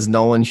 My name is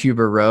Nolan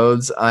Huber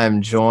Rhodes.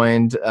 I'm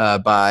joined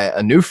by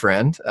a new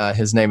friend.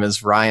 His name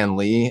is Ryan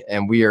Lee,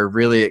 and we are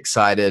really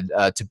excited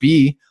to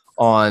be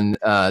on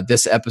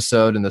this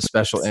episode and the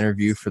special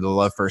interview for the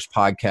Love First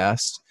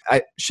podcast.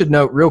 I should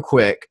note real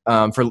quick,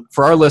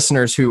 for our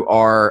listeners who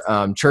are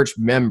church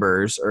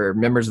members or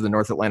members of the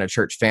North Atlanta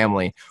church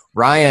family,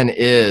 Ryan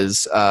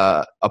is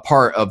a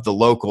part of the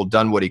local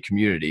Dunwoody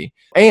community.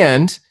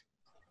 And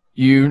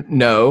you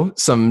know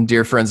some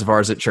dear friends of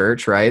ours at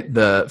church, right?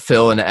 The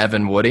Phil and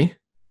Evan Woody.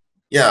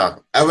 Yeah,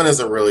 Evan is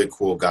a really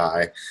cool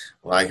guy.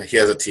 Like, he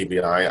has a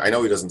TBI. I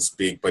know he doesn't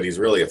speak, but he's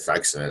really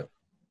affectionate.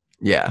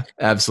 Yeah,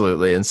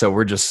 absolutely. And so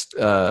we're just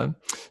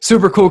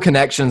super cool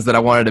connections that I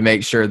wanted to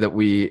make sure that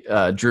we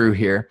drew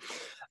here.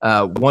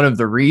 One of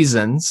the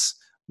reasons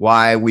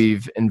why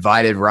we've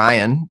invited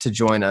Ryan to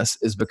join us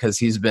is because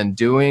he's been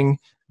doing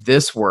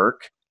this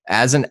work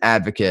as an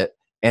advocate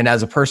and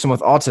as a person with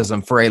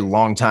autism for a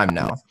long time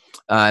now.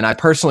 And I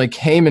personally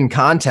came in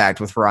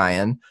contact with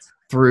Ryan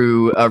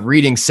through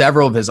reading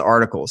several of his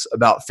articles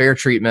about fair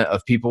treatment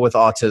of people with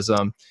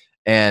autism.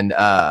 And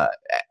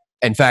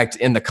in fact,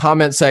 in the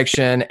comment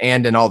section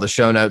and in all the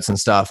show notes and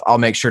stuff, I'll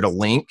make sure to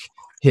link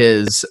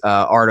his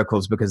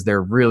articles because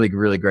they're really,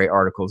 really great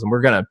articles. And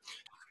we're going to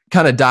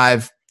kind of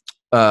dive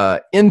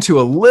into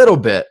a little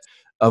bit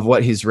of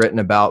what he's written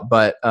about.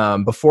 But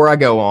before I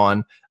go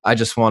on, I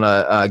just want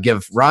to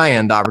give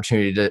Ryan the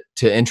opportunity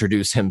to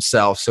introduce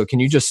himself. So can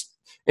you just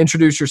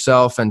introduce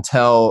yourself and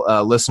tell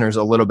listeners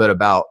a little bit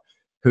about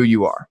who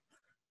you are?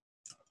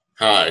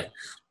 Hi.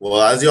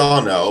 Well, as you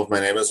all know, my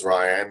name is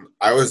Ryan.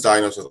 I was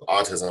diagnosed with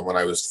autism when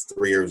I was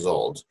 3 years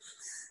old.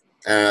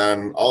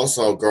 And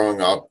also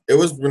growing up, it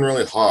was been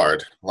really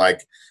hard.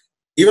 Like,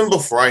 even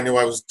before I knew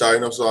I was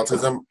diagnosed with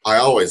autism, I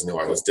always knew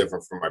I was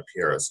different from my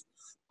peers.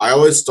 I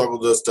always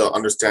struggled just to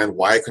understand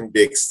why I couldn't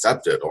be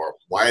accepted or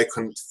why I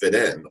couldn't fit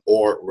in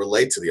or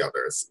relate to the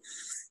others.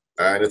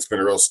 And it's been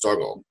a real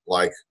struggle.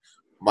 Like,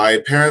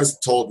 my parents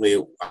told me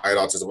I had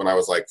autism when I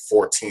was like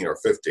 14 or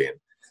 15.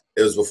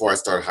 It was before I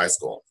started high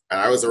school. And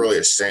I was really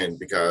ashamed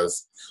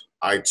because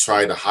I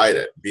tried to hide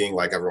it, being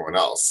like everyone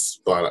else.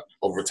 But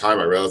over time,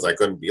 I realized I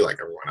couldn't be like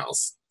everyone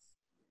else.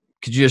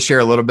 Could you just share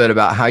a little bit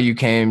about how you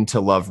came to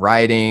love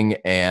writing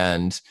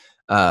and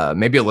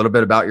maybe a little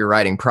bit about your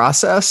writing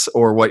process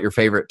or what your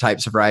favorite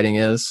types of writing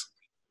is?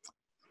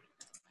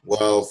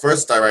 Well,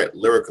 first, I write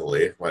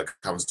lyrically when it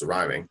comes to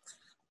rhyming.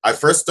 I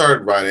first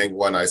started writing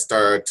when I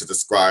started to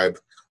describe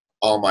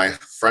all my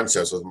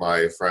friendships with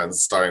my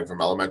friends, starting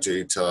from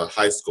elementary to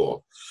high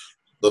school.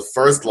 The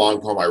first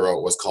long poem I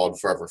wrote was called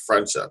Forever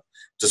Friendship,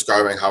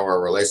 describing how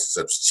our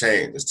relationships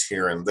changed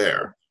here and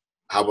there,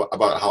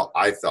 about how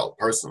I felt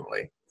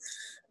personally.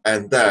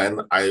 And then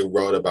I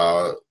wrote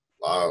about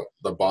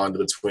the bond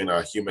between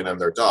a human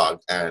and their dog,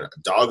 and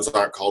dogs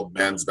aren't called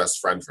man's best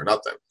friend for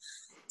nothing.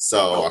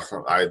 So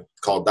I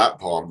called that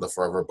poem The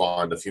Forever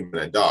Bond of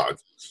Human and Dog,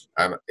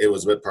 and it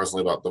was a bit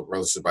personally about the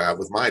relationship I have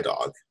with my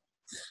dog.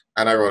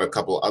 And I wrote a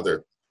couple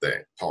other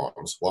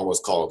poems. One was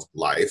called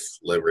Life,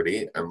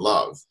 Liberty, and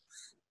Love.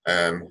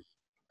 And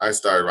I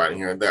started writing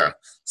here and there.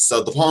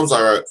 So the poems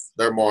I wrote,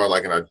 they're more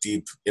like in a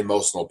deep,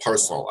 emotional,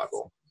 personal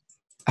level.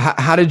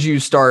 How did you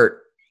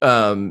start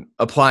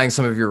applying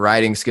some of your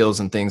writing skills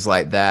and things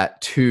like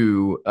that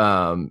to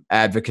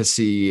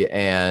advocacy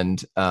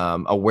and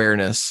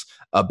awareness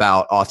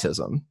about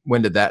autism?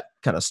 When did that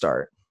kind of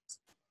start?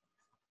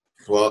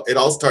 Well, it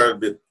all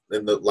started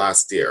in the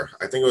last year.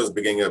 I think it was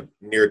beginning of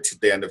near to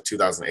the end of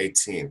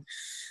 2018,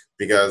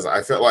 because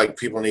I felt like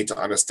people need to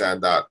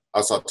understand that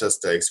us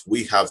autistics,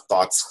 we have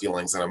thoughts,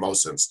 feelings, and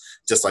emotions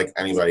just like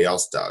anybody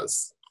else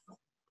does.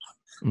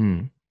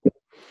 Mm.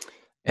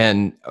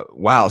 And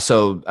wow.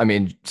 So, I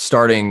mean,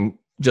 starting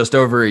just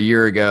over a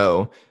year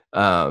ago,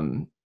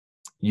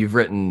 you've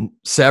written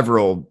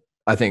several,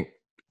 I think,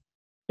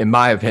 in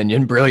my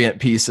opinion, brilliant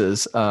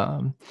pieces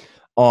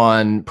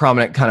on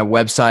prominent kind of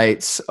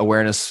websites,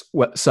 awareness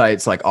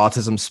websites like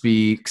Autism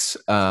Speaks.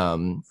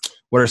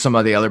 What are some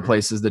of the other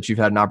places that you've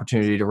had an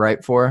opportunity to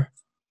write for?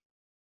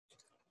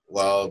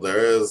 Well, there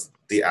is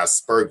the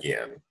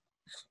Aspergian,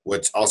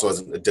 which also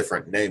has a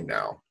different name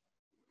now.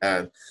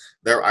 And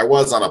there, I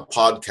was on a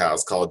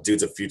podcast called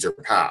Dudes of Future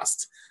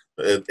Past.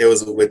 It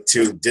was with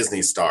two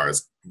Disney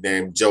stars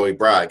named Joey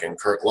Bragg and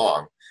Kurt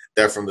Long.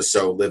 They're from the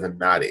show Liv and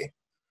Maddie.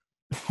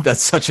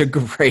 That's such a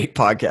great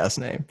podcast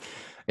name.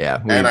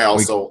 Yeah. And I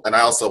also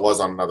was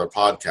on another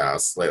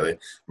podcast lately.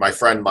 My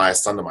friend Maya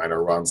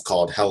Sundeminer runs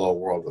called Hello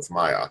World with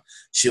Maya.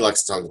 She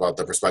likes to talk about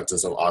the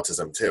perspectives of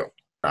autism too.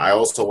 I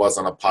also was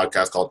on a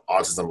podcast called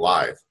Autism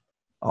Live.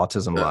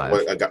 Autism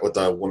Live. With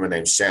a woman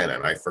named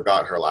Shannon. I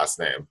forgot her last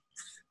name.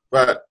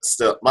 But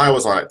still, Maya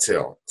was on it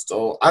too.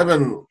 So I've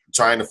been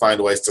trying to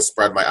find ways to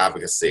spread my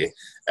advocacy.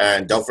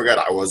 And don't forget,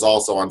 I was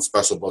also on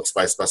Special Books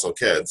by Special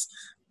Kids,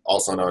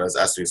 also known as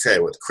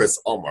SBK, with Chris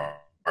Omar.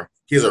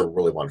 He's a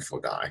really wonderful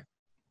guy.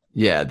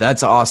 Yeah,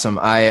 that's awesome.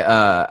 I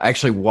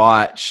actually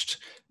watched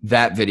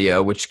that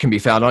video, which can be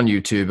found on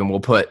YouTube, and we'll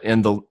put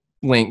in the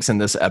links in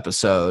this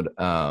episode,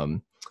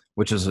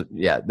 which is,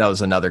 that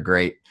was another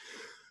great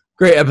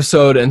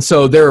episode. And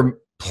so there are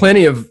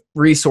plenty of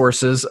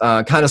resources,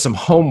 kind of some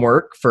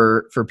homework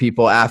for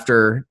people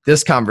after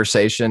this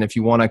conversation. If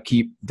you want to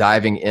keep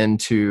diving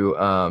into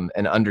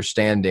and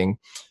understanding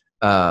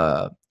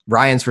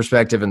Ryan's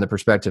perspective and the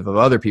perspective of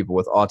other people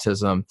with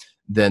autism,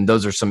 then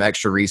those are some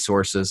extra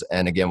resources.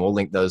 And again, we'll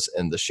link those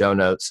in the show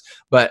notes.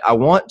 But I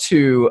want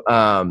to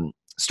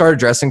start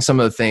addressing some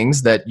of the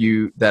things that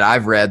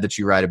I've read that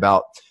you write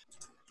about.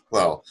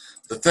 Well,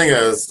 the thing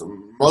is,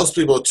 most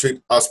people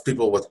treat us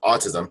people with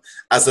autism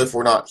as if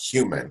we're not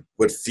human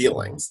with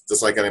feelings,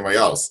 just like anybody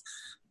else.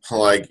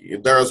 Like,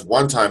 there was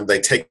one time they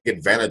take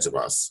advantage of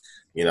us,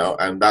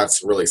 and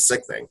that's really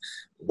sickening.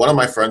 One of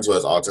my friends who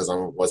has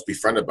autism was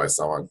befriended by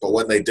someone, but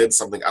when they did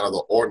something out of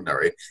the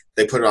ordinary,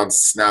 they put it on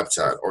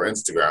Snapchat or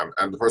Instagram,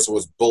 and the person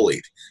was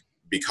bullied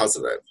because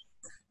of it.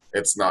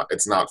 It's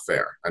not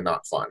fair and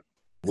not fun.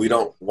 We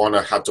don't want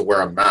to have to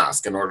wear a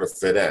mask in order to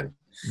fit in,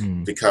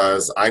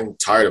 because I'm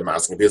tired of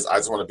masking, because I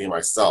just want to be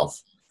myself.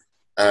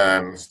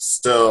 And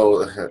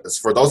still,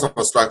 for those on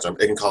the spectrum,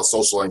 it can cause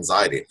social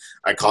anxiety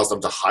and cause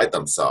them to hide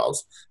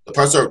themselves. The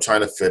pressure of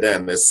trying to fit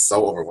in is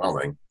so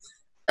overwhelming.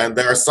 And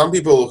there are some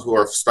people who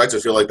are expected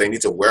to feel like they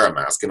need to wear a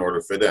mask in order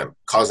to fit in,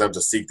 cause them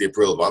to seek the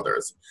approval of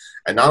others.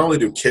 And not only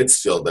do kids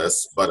feel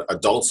this, but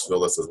adults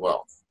feel this as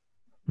well.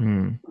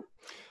 And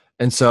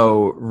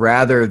so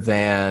rather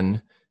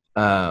than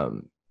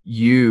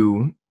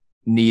you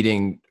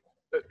needing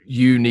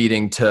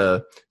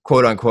to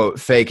quote unquote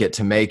fake it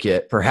to make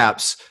it,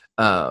 perhaps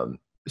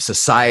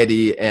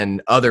society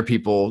and other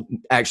people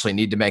actually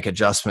need to make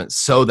adjustments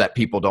so that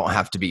people don't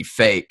have to be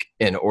fake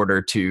in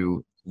order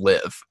to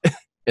live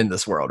in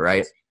this world,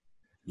 right?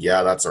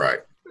 Yeah, that's right.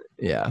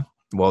 Yeah.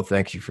 Well,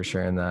 thank you for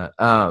sharing that.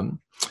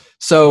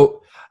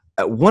 So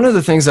one of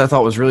the things I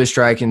thought was really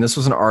striking, this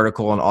was an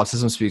article on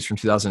Autism Speaks from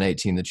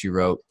 2018 that you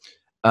wrote,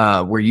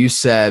 where you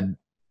said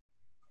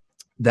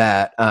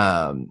that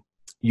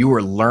you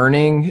were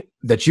learning,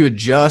 that you had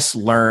just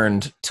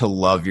learned to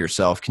love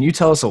yourself. Can you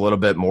tell us a little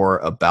bit more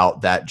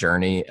about that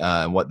journey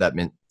and what that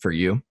meant for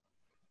you?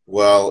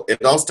 Well,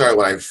 it all started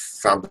when I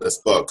found this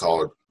book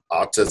called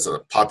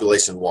Autism,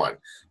 Population 1,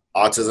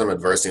 Autism,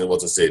 Adversity, and Will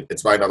to Succeed.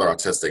 It's by another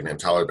autistic named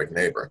Tyler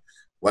McNeighbor.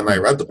 When I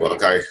read the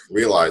book, I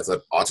realized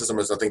that autism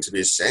is nothing to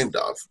be ashamed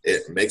of.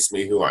 It makes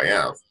me who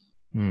I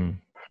am.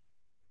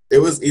 It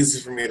was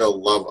easy for me to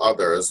love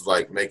others,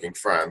 like making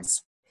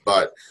friends,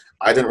 but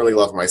I didn't really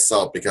love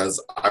myself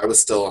because I was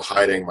still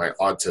hiding my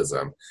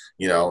autism,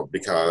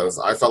 because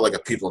I felt like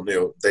if people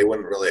knew, they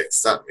wouldn't really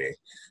accept me.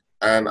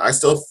 And I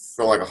still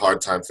feel like a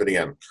hard time fitting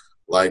in.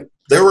 Like,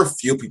 there were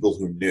few people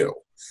who knew.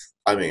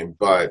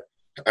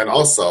 And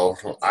also,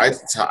 I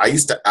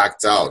used to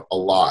act out a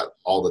lot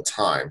all the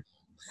time.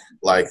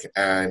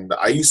 And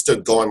I used to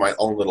go in my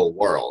own little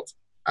world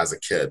as a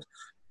kid.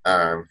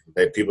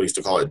 People used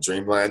to call it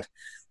dreamland,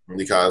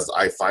 because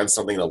I find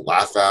something to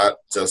laugh at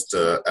just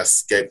to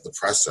escape the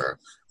pressure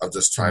of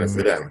just trying to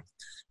fit in.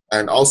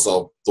 And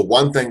also, the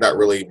one thing that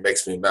really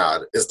makes me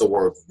mad is the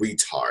word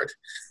retard.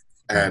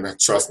 And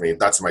trust me,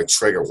 that's my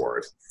trigger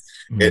word.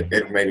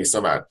 It made me so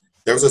mad.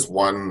 There was this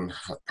one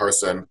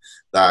person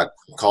that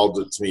called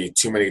it to me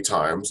too many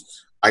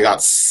times. I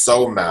got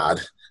so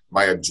mad.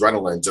 My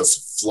adrenaline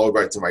just flowed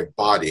right through my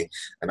body,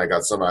 and I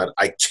got so mad.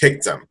 I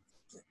kicked him,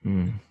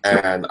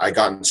 and I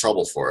got in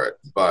trouble for it.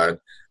 But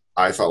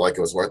I felt like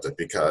it was worth it,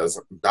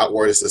 because that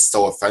word is just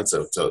so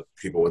offensive to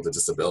people with a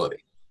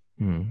disability.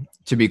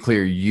 To be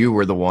clear, you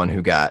were the one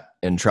who got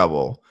in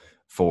trouble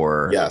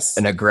for Yes.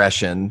 an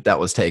aggression that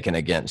was taken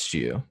against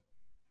you.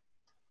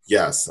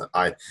 Yes,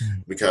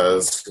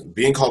 because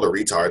being called a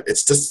retard, it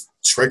just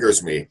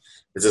triggers me.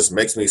 It just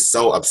makes me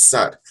so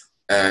upset.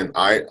 And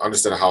I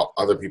understand how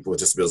other people with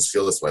disabilities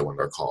feel this way when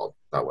they're called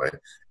that way.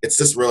 It's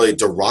just really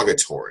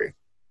derogatory.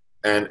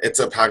 And it's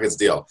a package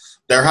deal.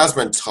 There has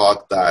been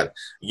talk that,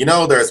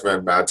 there's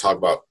been bad talk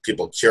about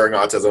people curing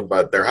autism,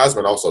 but there has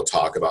been also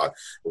talk about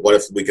what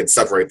if we could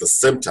separate the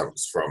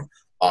symptoms from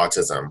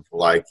autism.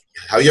 Like,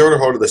 have you ever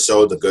heard of the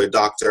show The Good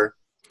Doctor?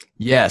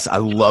 Yes, I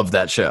love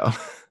that show.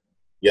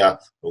 Yeah,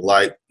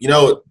 like,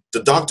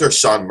 the doctor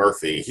Sean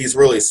Murphy, he's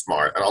really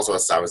smart and also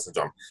has Savage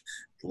syndrome.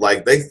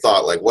 Like, they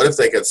thought, like, what if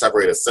they could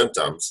separate his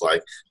symptoms?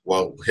 Like,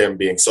 well, him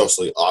being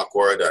socially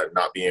awkward and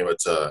not being able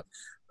to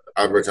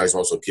advertise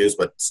emotional cues,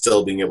 but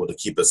still being able to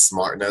keep his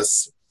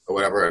smartness or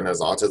whatever and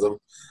his autism.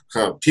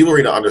 People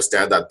need to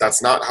understand that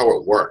that's not how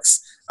it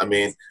works. I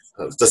mean,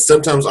 the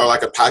symptoms are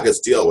like a package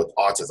deal with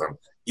autism.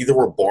 Either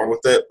we're born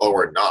with it or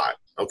we're not,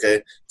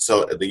 okay?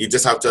 So you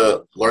just have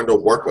to learn to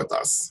work with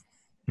us.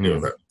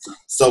 With it.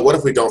 So what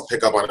if we don't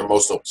pick up on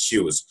emotional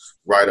cues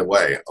right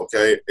away,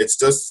 okay? It's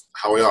just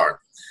how we are.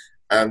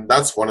 And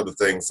that's one of the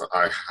things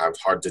I have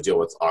hard to deal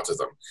with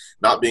autism,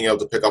 not being able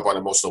to pick up on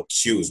emotional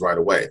cues right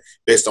away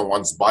based on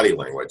one's body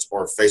language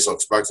or facial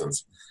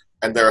expressions.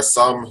 And there are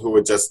some who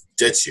would just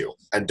ditch you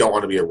and don't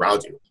want to be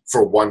around you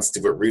for one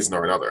stupid reason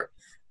or another.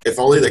 If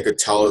only they could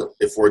tell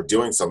if we're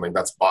doing something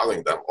that's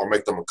bothering them or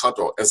make them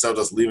uncomfortable instead of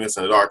just leaving us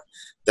in the dark,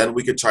 then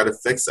we could try to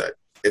fix it.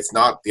 It's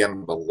not the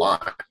end of the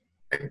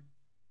line.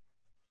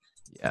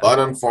 Yeah. But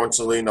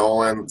unfortunately,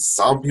 Nolan,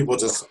 some people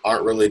just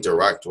aren't really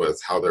direct with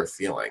how they're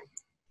feeling.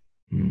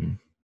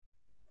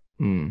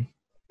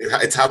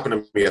 It's happened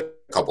to me a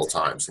couple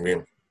times. I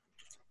mean,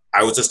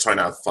 I was just trying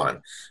to have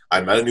fun.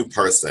 I met a new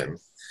person,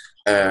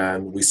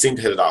 and we seemed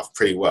to hit it off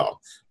pretty well.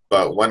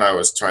 But when I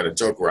was trying to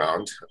joke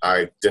around,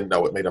 I didn't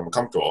know what made him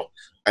uncomfortable.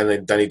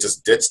 And then he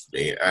just ditched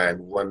me and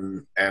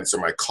wouldn't answer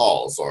my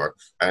calls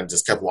and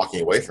just kept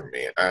walking away from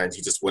me. And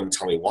he just wouldn't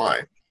tell me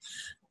why.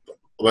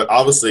 But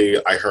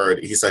obviously, I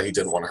heard he said he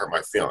didn't want to hurt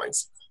my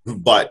feelings.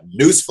 But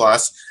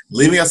newsflash,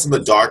 leaving us in the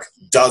dark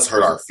does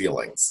hurt our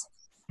feelings.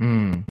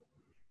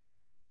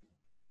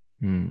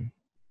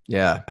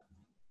 Yeah.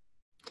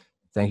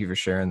 Thank you for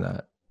sharing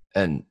that.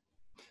 And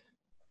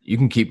you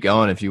can keep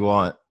going if you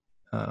want.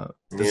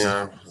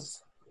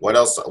 What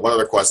else? What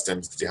other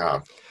questions did you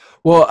have?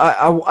 Well,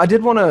 I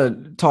did want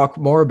to talk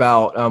more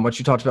about what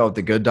you talked about with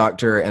the Good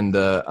Doctor and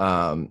the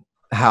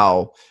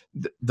how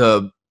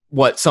the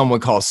what some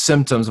would call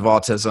symptoms of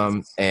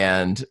autism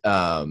and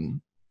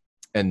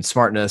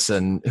smartness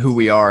and who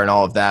we are and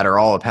all of that are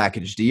all a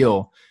package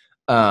deal.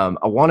 I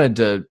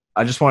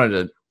just wanted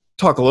to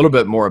talk a little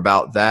bit more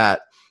about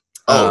that.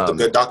 The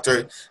Good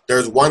Doctor.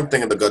 There's one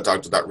thing in the Good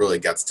Doctor that really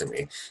gets to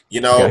me.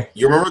 You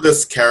remember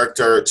this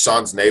character,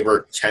 Sean's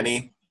neighbor,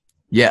 Kenny?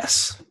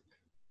 Yes.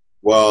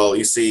 Well,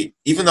 you see,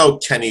 even though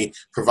Kenny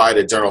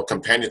provided general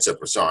companionship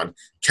for Sean,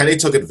 Kenny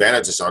took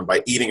advantage of Sean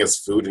by eating his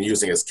food and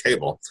using his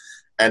cable.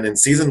 And in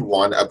season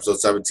 1, episode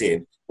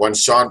 17, when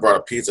Sean brought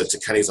a pizza to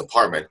Kenny's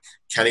apartment,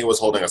 Kenny was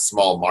holding a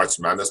small March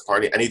Madness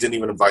party, and he didn't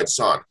even invite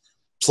Sean.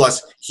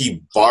 Plus,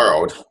 he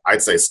borrowed,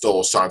 I'd say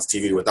stole Sean's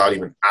TV without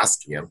even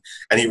asking him.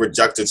 And he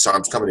rejected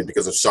Sean's company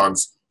because of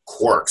Sean's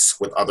quirks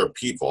with other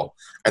people.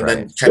 And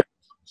then Kenny took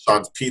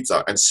Sean's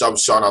pizza and shoved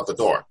Sean out the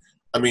door.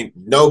 I mean,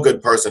 no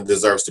good person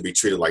deserves to be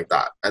treated like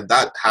that. And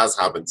that has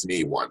happened to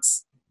me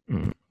once.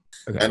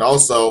 Okay. And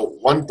also,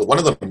 one of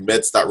the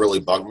myths that really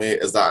bug me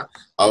is that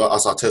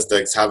us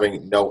autistics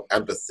having no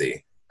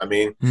empathy. I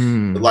mean,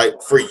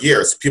 like for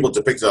years, people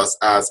depicted us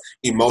as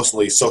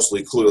emotionally,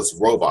 socially clueless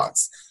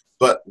robots.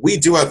 But we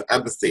do have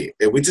empathy,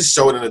 and we just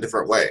show it in a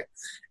different way.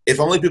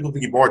 If only people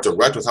could be more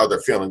direct with how they're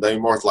feeling, they'd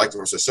be more likely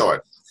for us to show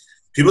it.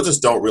 People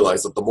just don't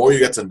realize that the more you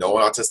get to know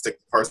an autistic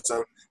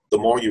person, the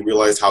more you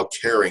realize how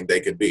caring they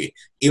could be,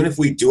 even if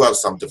we do have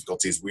some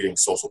difficulties reading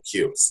social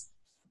cues.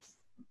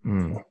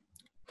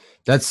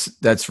 That's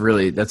a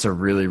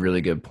really,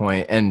 really good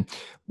point. And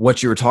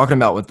what you were talking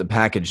about with the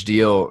package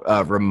deal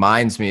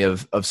reminds me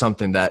of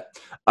something that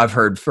I've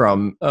heard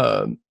from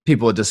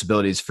people with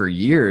disabilities for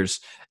years.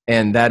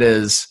 And that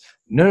is,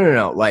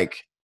 no.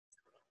 Like,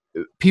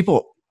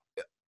 people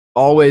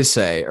always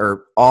say,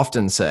 or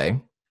often say,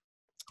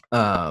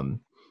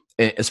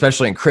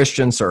 especially in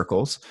Christian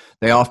circles,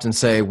 they often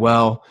say,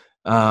 well,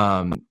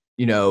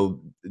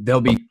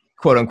 they'll be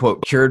quote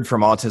unquote cured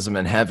from autism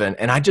in heaven.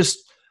 And I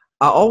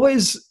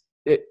always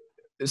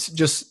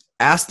just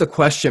ask the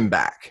question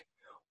back.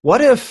 What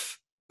if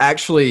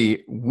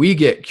actually we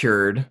get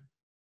cured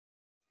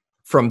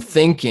from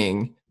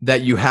thinking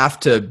that you have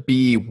to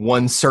be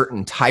one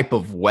certain type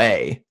of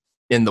way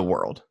in the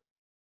world,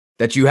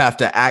 that you have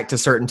to act a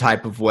certain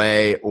type of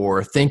way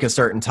or think a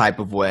certain type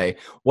of way?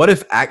 What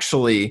if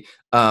actually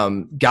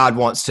God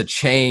wants to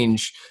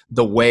change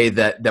the way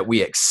that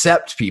we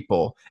accept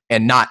people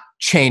and not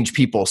change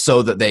people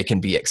so that they can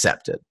be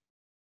accepted?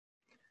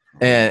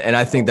 And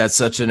I think that's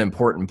such an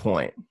important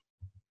point.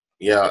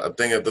 Yeah,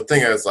 the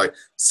thing is, like,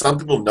 some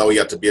people know you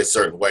have to be a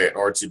certain way in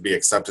order to be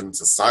accepted in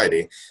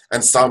society,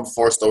 and some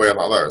force the way on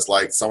others,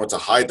 like someone to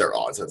hide their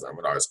autism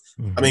and ours.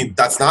 I mean,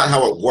 that's not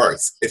how it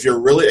works. If you're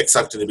really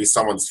accepted to be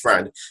someone's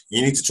friend,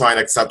 you need to try and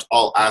accept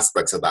all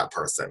aspects of that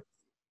person.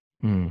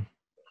 Mm.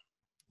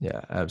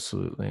 Yeah,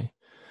 absolutely.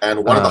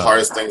 And one of the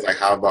hardest things I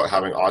have about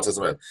having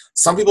autism is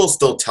some people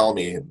still tell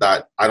me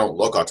that I don't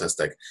look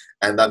autistic,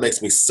 and that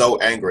makes me so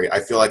angry. I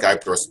feel like I have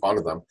to respond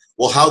to them.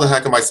 Well, how the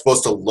heck am I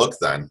supposed to look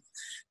then?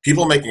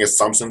 People making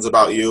assumptions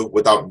about you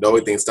without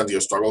knowing the extent of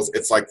your struggles,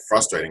 it's like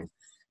frustrating.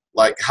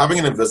 Like having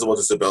an invisible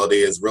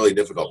disability is really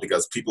difficult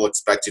because people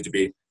expect you to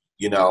be,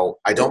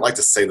 I don't like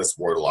to say this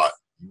word a lot,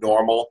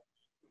 normal,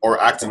 or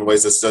act in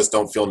ways that just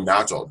don't feel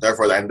natural.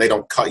 Therefore, and they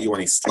don't cut you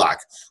any slack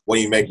when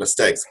you make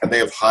mistakes, and they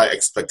have high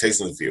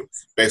expectations of you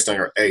based on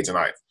your age and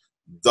height.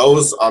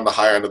 Those on the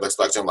higher end of the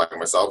spectrum, like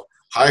myself,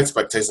 high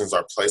expectations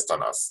are placed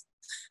on us.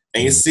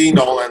 And you see,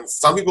 Nolan,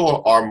 some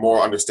people are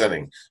more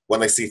understanding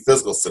when they see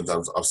physical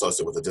symptoms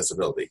associated with a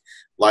disability,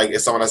 like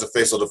if someone has a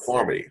facial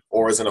deformity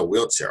or is in a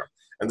wheelchair.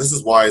 And this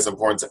is why it's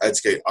important to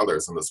educate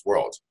others in this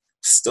world.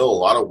 Still a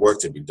lot of work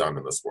to be done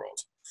in this world.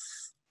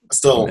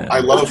 Still,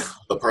 I love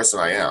the person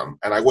I am,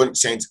 and I wouldn't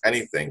change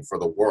anything for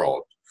the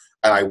world.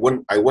 And I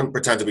wouldn't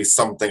pretend to be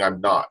something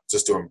I'm not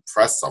just to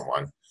impress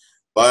someone.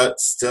 But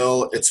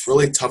still, it's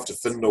really tough to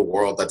fit into a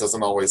world that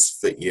doesn't always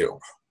fit you.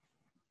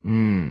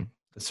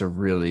 That's a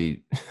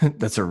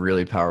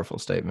really powerful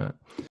statement.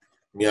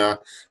 Yeah.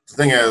 The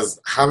thing is,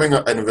 having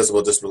an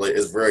invisible disability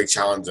is very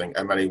challenging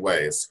in many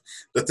ways.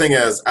 The thing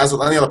is, as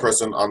with any other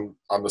person on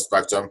the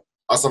spectrum,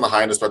 us on the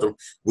high end of the spectrum,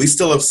 we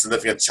still have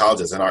significant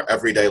challenges in our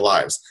everyday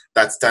lives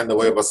that stand in the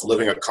way of us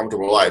living a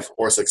comfortable life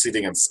or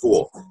succeeding in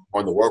school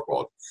or in the work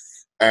world.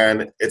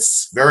 And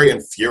it's very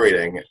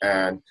infuriating,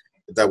 and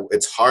that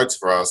it's hard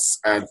for us,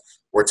 and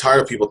we're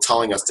tired of people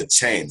telling us to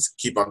change,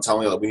 keep on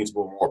telling us that we need to be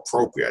more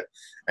appropriate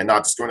and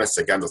not discriminate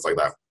against us like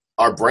that.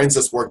 Our brains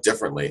just work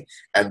differently,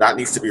 and that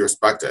needs to be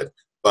respected.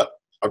 But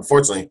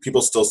unfortunately,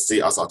 people still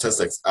see us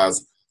autistics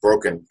as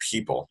broken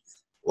people.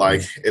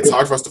 Like, it's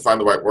hard for us to find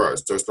the right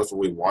words to express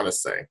what we want to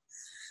say.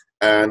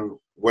 And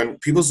when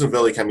people's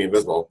disability can be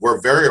invisible,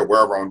 we're very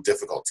aware of our own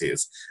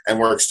difficulties, and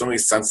we're extremely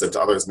sensitive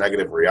to others'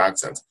 negative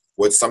reactions,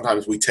 which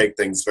sometimes we take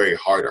things very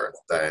harder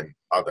than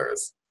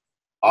others.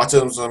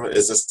 Autism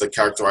is just to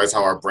characterize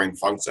how our brain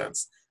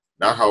functions,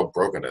 not how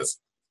broken it is.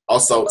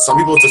 Also, some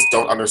people just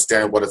don't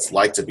understand what it's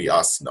like to be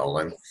us,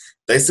 Nolan.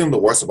 They assume the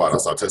worst about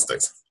us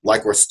autistics,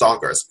 like we're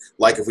stalkers,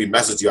 like if we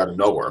message you out of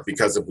nowhere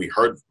because if we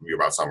heard from you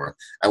about somewhere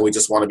and we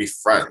just want to be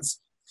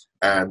friends.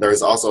 And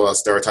there's also a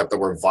stereotype that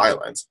we're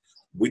violent.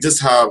 We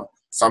just have,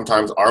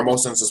 sometimes our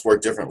emotions just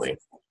work differently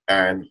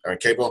and are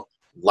capable,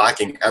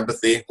 lacking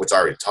empathy, which I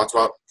already talked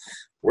about.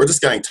 We're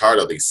just getting tired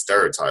of these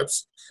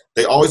stereotypes.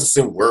 They always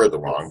assume we're the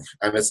wrong,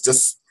 and it's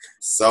just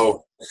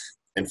so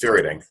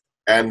infuriating.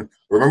 And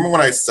remember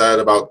when I said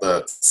about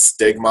the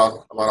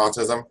stigma about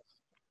autism?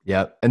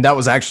 Yep. And that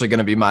was actually going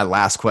to be my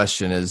last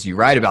question is you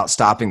write about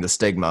stopping the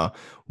stigma.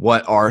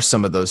 What are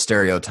some of those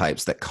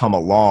stereotypes that come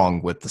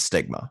along with the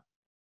stigma?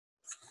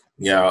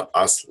 Yeah,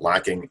 us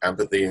lacking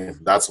empathy.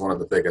 That's one of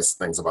the biggest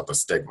things about the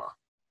stigma.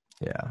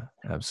 Yeah,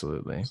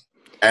 absolutely.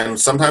 And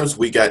sometimes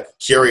we get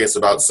curious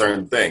about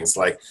certain things.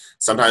 Like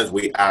sometimes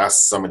we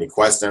ask so many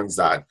questions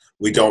that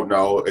we don't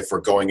know if we're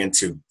going in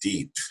too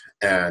deep.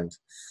 And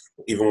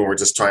even when we're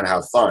just trying to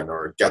have fun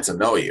or get to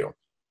know you,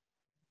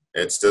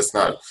 it's just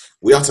not,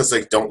 we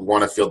autistic don't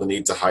want to feel the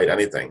need to hide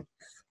anything.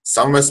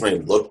 Some of us may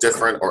look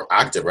different or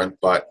act different,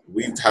 but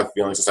we have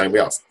feelings just like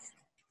anybody else.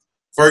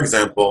 For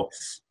example,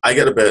 I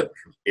get a bit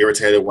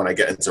irritated when I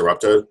get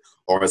interrupted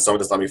or when someone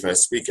doesn't let me finish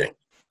speaking.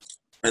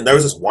 And there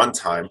was this one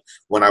time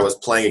when I was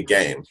playing a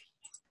game,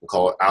 we'll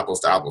call it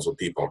apples to apples with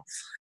people.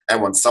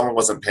 And when someone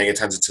wasn't paying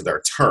attention to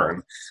their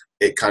turn,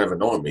 it kind of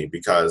annoyed me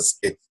because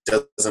it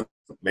doesn't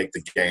make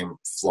the game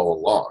flow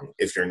along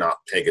if you're not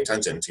paying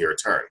attention to your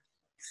turn.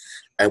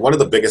 And one of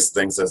the biggest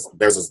things is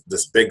there's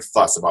this big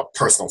fuss about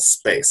personal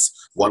space,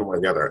 one way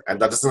or the other. And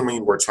that doesn't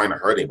mean we're trying to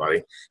hurt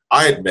anybody.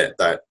 I admit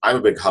that I'm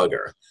a big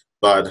hugger,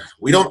 but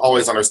we don't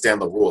always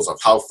understand the rules of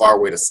how far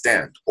away to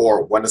stand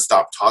or when to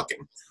stop talking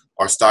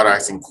or start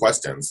asking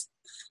questions.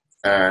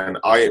 And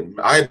I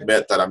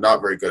admit that I'm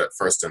not very good at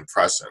first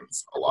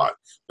impressions a lot,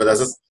 but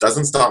that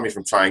doesn't stop me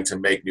from trying to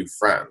make new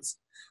friends.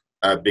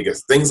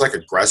 Because things like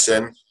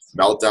aggression,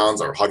 meltdowns,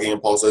 or hugging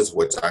impulses,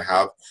 which I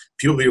have,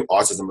 people view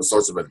autism as a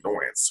source of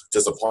annoyance,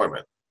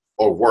 disappointment,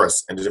 or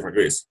worse, in different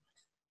degrees.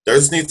 There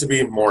just needs to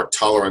be more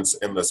tolerance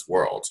in this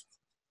world.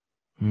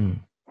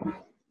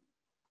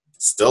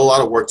 Still a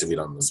lot of work to be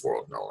done in this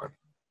world, Nolan.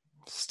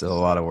 Still a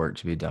lot of work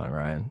to be done,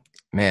 Ryan.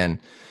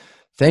 Man,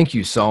 thank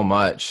you so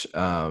much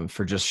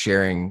for just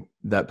sharing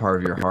that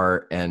part of your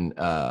heart. And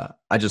I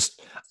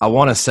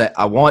want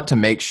to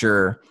make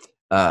sure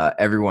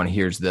everyone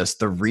hears this.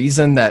 The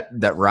reason that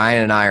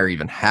Ryan and I are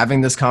even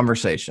having this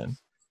conversation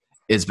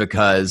is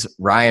because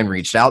Ryan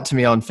reached out to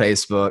me on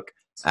Facebook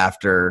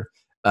after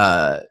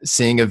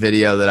seeing a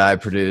video that I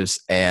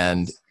produced,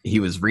 and he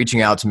was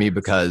reaching out to me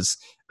because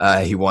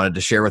He wanted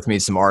to share with me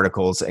some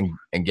articles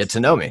and get to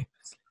know me.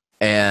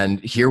 And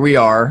here we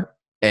are.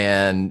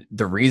 And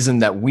the reason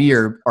that we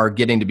are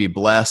getting to be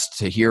blessed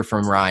to hear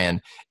from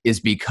Ryan is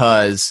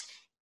because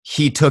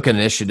he took an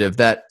initiative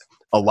that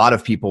a lot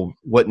of people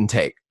wouldn't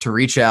take, to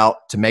reach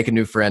out, to make a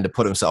new friend, to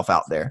put himself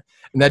out there.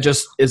 And that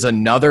just is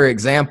another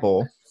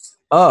example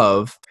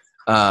of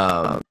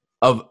how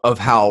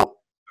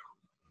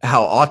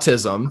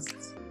autism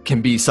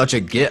can be such a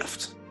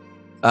gift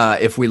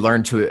if we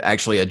learn to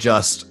actually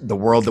adjust the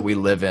world that we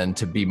live in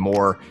to be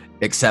more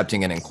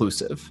accepting and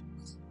inclusive.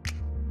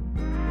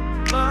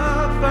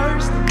 Love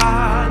first,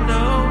 I know.